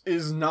niece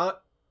is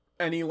not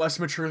any less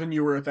mature than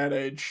you were at that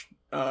age.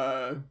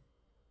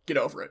 Get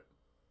over it.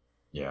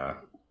 Yeah,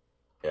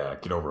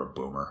 get over a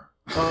boomer.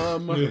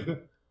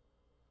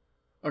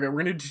 Okay,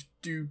 we're gonna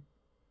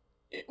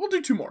we'll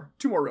do two more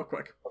real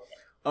quick.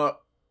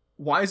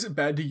 Why is it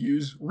bad to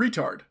use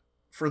retard?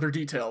 Further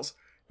details.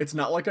 It's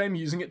not like I'm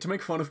using it to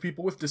make fun of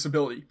people with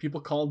disability.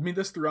 People called me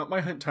this throughout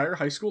my entire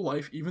high school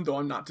life, even though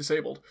I'm not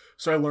disabled.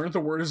 So I learned the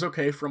word is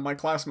okay from my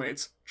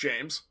classmates.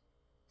 James.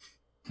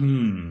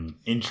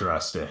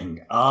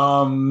 Interesting.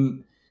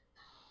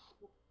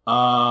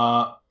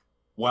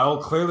 Well,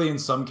 clearly in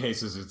some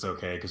cases it's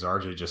okay because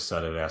RJ just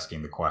said it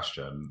asking the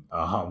question.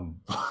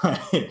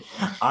 But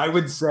I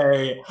would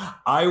say,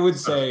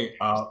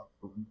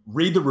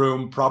 read the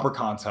room, proper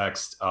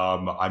context.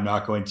 I'm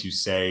not going to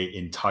say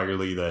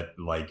entirely that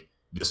like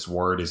this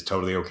word is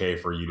totally okay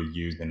for you to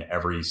use in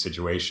every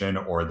situation,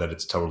 or that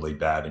it's totally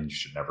bad and you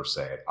should never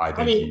say it.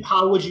 I mean,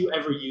 how would you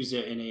ever use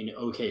it in an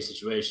okay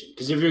situation?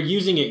 Because if you're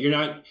using it, you're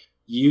not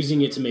using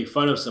it to make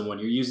fun of someone.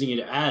 You're using it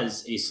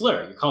as a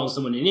slur. You're calling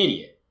someone an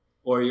idiot,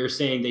 or you're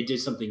saying they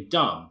did something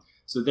dumb.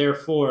 So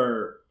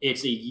therefore,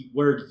 it's a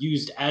word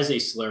used as a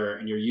slur,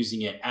 and you're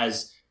using it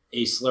as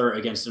a slur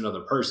against another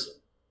person.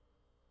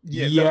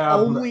 Yeah, the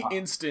only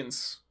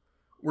instance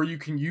where you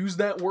can use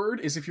that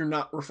word is if you're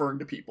not referring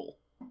to people.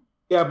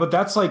 Yeah, but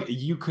that's like,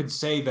 you could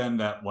say then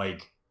that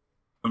like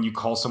when you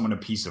call someone a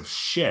piece of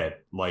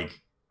shit,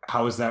 like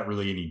how is that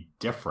really any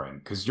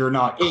different? Because you're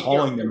not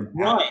calling them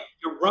right.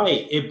 You're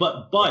right.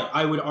 But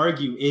I would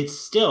argue it's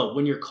still,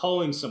 when you're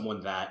calling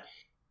someone that,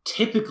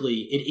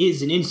 typically it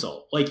is an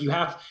insult. Like you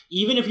have,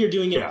 even if you're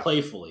doing it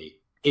playfully,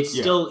 it's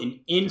still an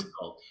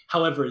insult.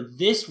 However,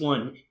 this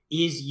one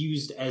is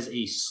used as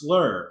a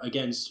slur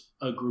against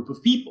a group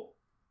of people.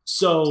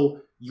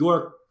 So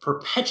you're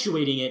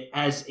perpetuating it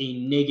as a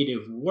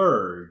negative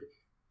word,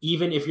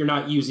 even if you're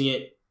not using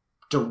it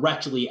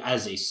directly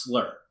as a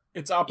slur.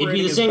 It's operating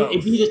It'd be the same. both.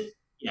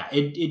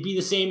 It'd be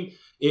the same.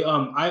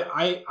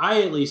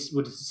 I at least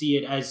would see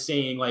it as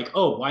saying like,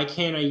 oh, why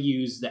can't I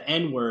use the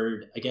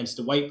N-word against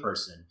a white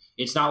person?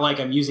 It's not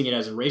like I'm using it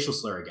as a racial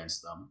slur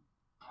against them.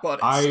 But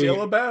it's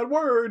still a bad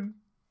word.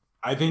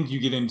 I think you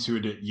get into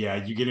it. Yeah,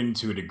 you get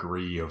into a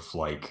degree of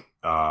like,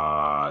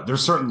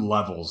 there's certain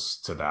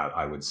levels to that.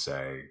 I would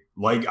say,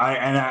 like,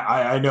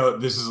 I know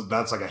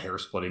that's like a hair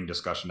splitting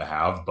discussion to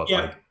have, but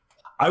like,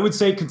 I would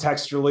say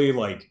contextually,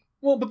 like,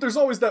 well, but there's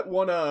always that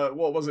one.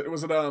 What was it?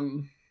 Was it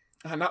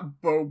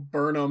not Bo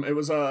Burnham? It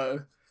was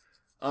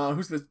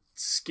who's the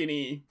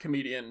skinny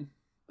comedian?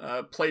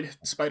 Played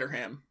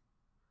Spider-Ham.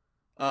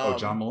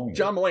 John Mulaney.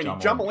 John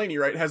Mulaney,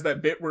 right, has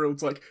that bit where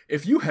it's like,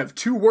 if you have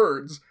two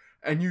words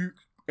and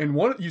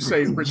one you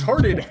say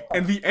retarded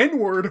and the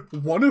N-word,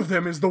 one of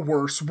them is the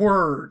worst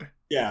word.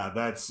 Yeah,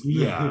 that's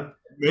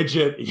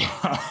midget,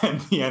 and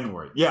the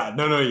N-word. Yeah,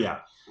 no.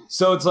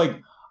 So it's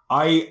like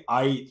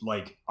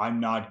I'm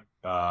not.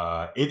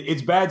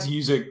 It's bad to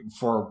use it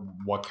for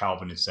what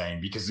Calvin is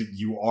saying, because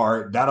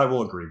I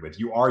will agree with.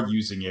 You are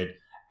using it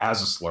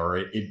as a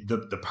slur.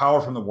 The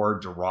power from the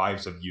word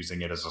derives of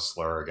using it as a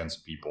slur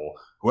against people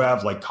who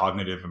have like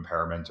cognitive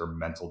impairment or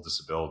mental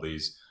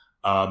disabilities.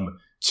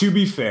 To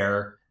be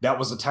fair, that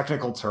was a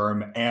technical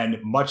term,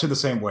 and much of the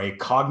same way,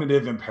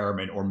 cognitive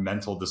impairment or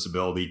mental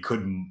disability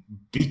could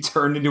be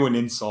turned into an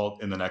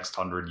insult in the next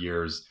 100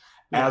 years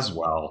as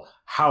well.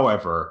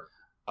 However,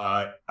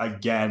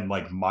 again,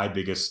 like my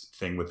biggest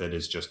thing with it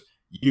is just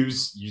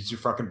use your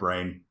fucking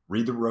brain,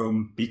 read the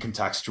room, be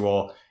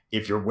contextual.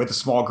 If you're with a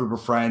small group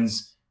of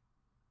friends,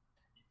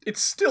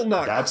 it's still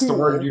not that's cool. the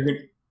word you're gonna.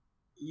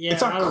 Yeah,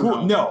 it's not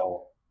cool.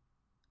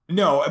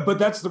 No, but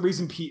that's the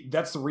reason.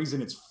 That's the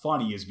reason it's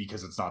funny, is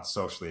because it's not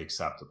socially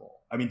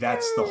acceptable. I mean,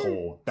 that's the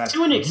whole. That's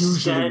to an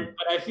extent,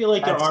 but I feel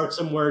like there are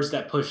some words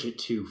that push it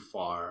too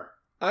far.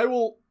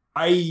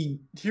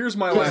 Here's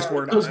my last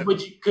word on it.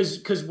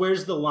 Because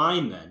where's the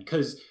line then?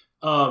 Because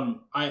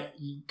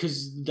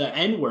the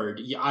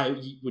N-word, I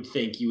would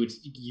think you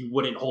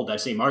wouldn't hold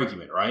that same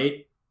argument,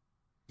 right?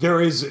 There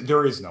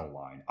is no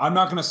line. I'm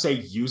not going to say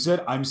use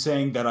it. I'm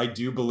saying that I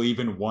do believe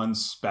in one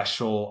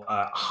special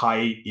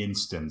high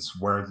instance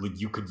where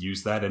you could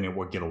use that and it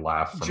would get a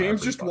laugh from James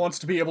everybody. just wants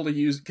to be able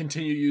to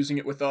continue using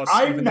it with us,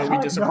 even though we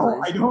disapprove.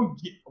 No, I don't.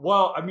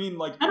 Well, I mean,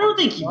 like, I don't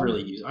think he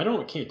really used.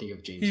 Can't think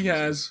of James. He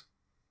has.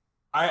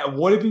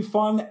 Would it be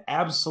fun?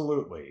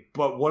 Absolutely.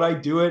 But would I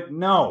do it?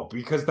 No,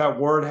 because that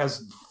word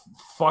has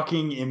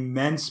fucking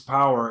immense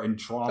power and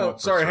trauma. Oh,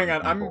 sorry, hang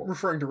on. People. I'm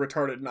referring to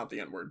retarded, not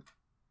the N-word.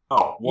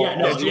 Oh, well,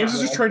 yeah, James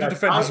is just trying to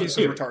defend his use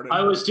of retarded.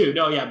 I was too.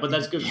 No, yeah, but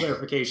that's good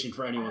clarification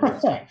for anyone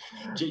listening.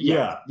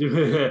 Yeah.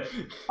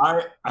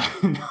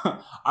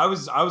 I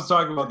was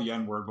talking about the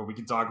N-word, but we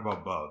can talk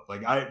about both.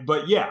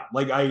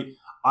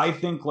 I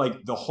think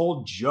like the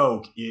whole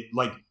joke,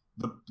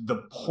 the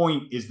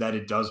point is that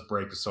it does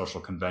break a social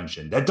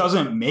convention. That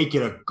doesn't make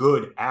it a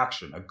good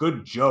action. A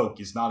good joke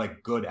is not a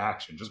good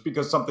action. Just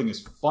because something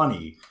is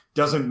funny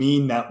doesn't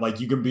mean that like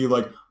you can be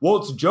like, well,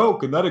 it's a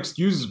joke and that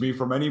excuses me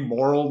from any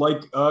moral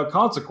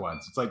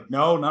consequence. It's like,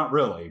 no, not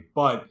really.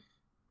 But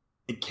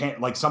it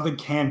can't, like, something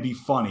can be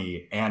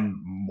funny and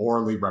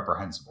morally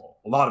reprehensible.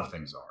 A lot of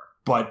things are.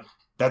 But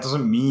that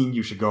doesn't mean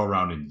you should go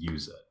around and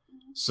use it.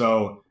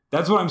 So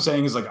that's what I'm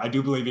saying is like, I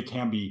do believe it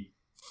can be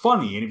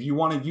funny. And if you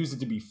want to use it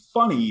to be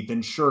funny,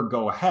 then sure,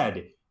 go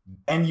ahead.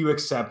 And you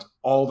accept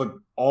all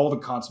the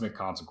consummate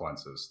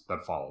consequences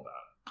that follow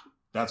that.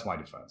 That's my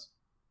defense.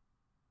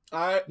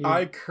 I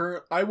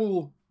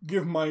will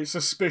give my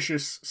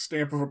suspicious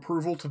stamp of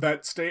approval to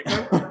that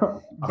statement,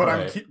 but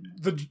Right.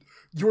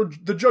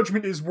 the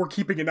judgment is we're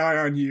keeping an eye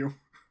on you.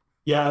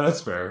 Yeah,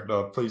 that's fair.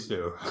 No, please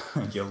do.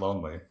 I get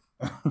lonely.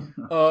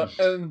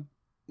 And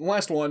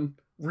last one,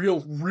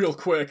 real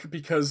quick,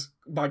 because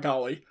by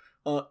golly,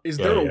 is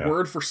there a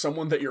word for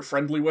someone that you're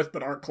friendly with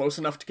but aren't close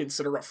enough to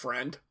consider a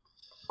friend?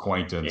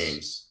 Acquaintance.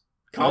 James.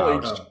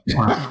 Colleague.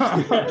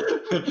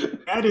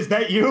 Ed, is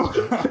that you?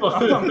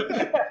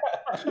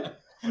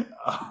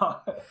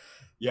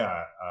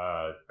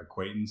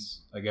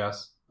 Acquaintance, I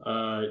guess.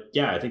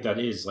 Yeah, I think that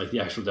is like the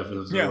actual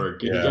definition of the Yeah.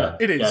 word. Yeah.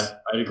 It is. Yeah,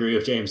 I'd agree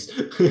with James.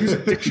 Use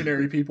a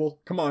dictionary,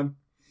 people. Come on.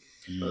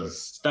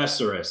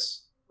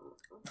 Thesaurus.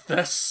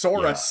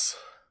 Thesaurus.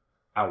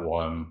 That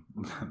one.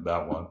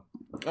 That one.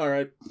 All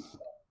right,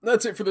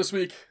 that's it for this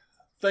week.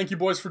 Thank you,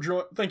 boys,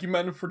 thank you,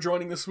 men, for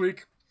joining this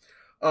week.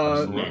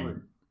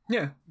 Absolutely.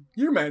 Yeah,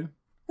 you're men.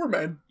 We're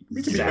men.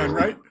 We can Exactly. be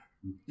men, right?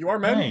 You are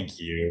men. Thank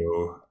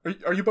you.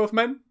 Are you both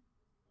men?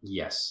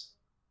 Yes.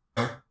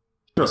 Sure.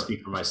 I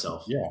speak for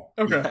myself. Yeah.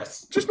 Okay,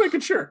 Yes. just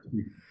making sure.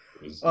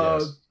 Yes.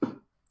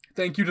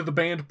 Thank you to the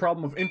band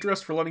Problem of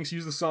Interest for letting us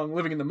use the song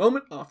 "Living in the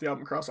Moment" off the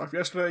album Cross Off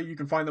Yesterday. You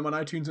can find them on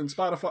iTunes and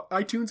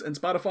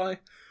Spotify.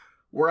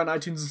 We're on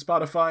iTunes and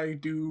Spotify.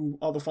 Do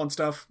all the fun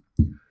stuff.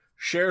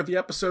 Share the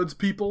episodes,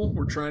 people.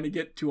 We're trying to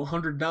get to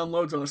 100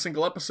 downloads on a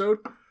single episode.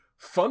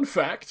 Fun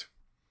fact: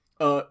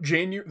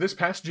 this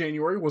past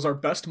January was our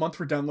best month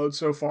for downloads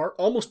so far.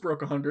 Almost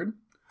broke 100.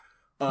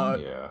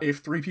 Yeah. If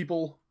 3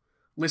 people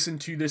listen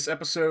to this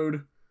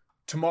episode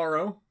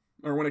tomorrow,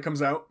 or when it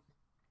comes out,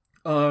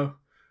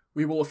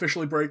 we will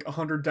officially break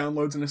 100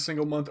 downloads in a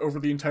single month over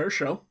the entire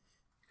show.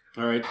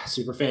 All right,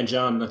 Superfan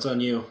John, that's on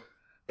you.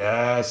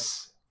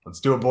 Yes. Let's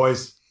do it,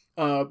 boys.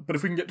 But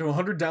if we can get to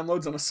 100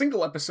 downloads on a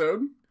single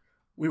episode,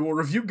 we will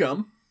review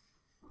Gum.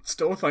 It's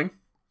still a thing.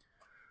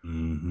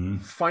 Mm-hmm.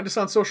 Find us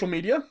on social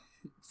media.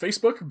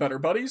 Facebook, Better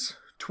Buddies.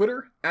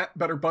 Twitter,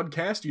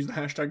 @BetterBudcast. Use the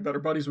hashtag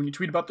BetterBuddies when you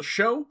tweet about the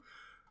show.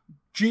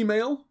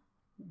 Gmail,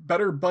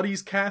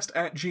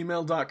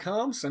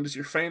 BetterBuddiesCast@gmail.com. Send us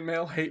your fan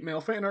mail, hate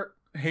mail, fan art,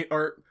 hate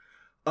art,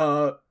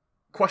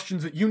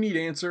 questions that you need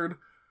answered,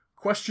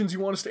 questions you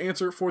want us to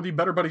answer for the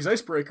Better Buddies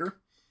Icebreaker.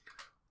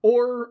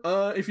 Or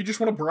if you just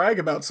want to brag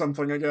about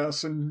something, I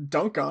guess, and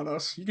dunk on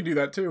us, you can do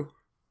that too.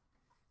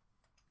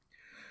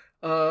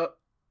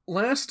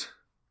 Last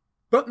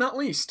but not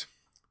least,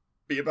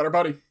 be a better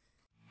buddy.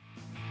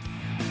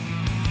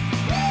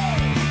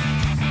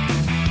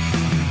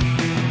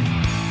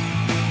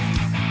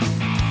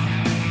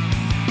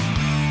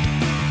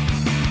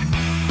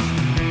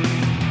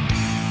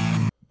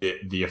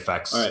 The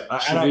effects. All right,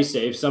 And should we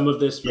save some of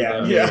this for the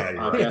Yeah, Yeah.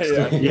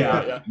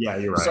 podcast? Yeah,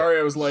 you're right. Sorry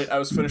I was late. I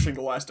was finishing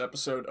the last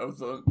episode of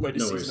the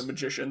latest No worries. season of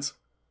Magicians.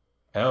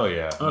 Hell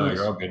yeah. Oh, No, nice.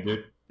 you're all good,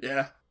 dude.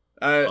 Yeah.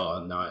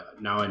 Oh, now I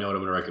know what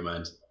I'm going to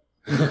recommend.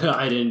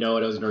 I didn't know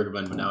what I was going to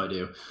recommend, but now I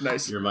do.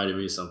 Nice. You reminded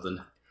me of something.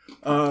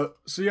 So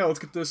yeah, let's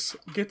get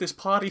this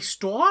party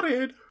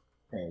started.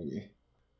 Hey.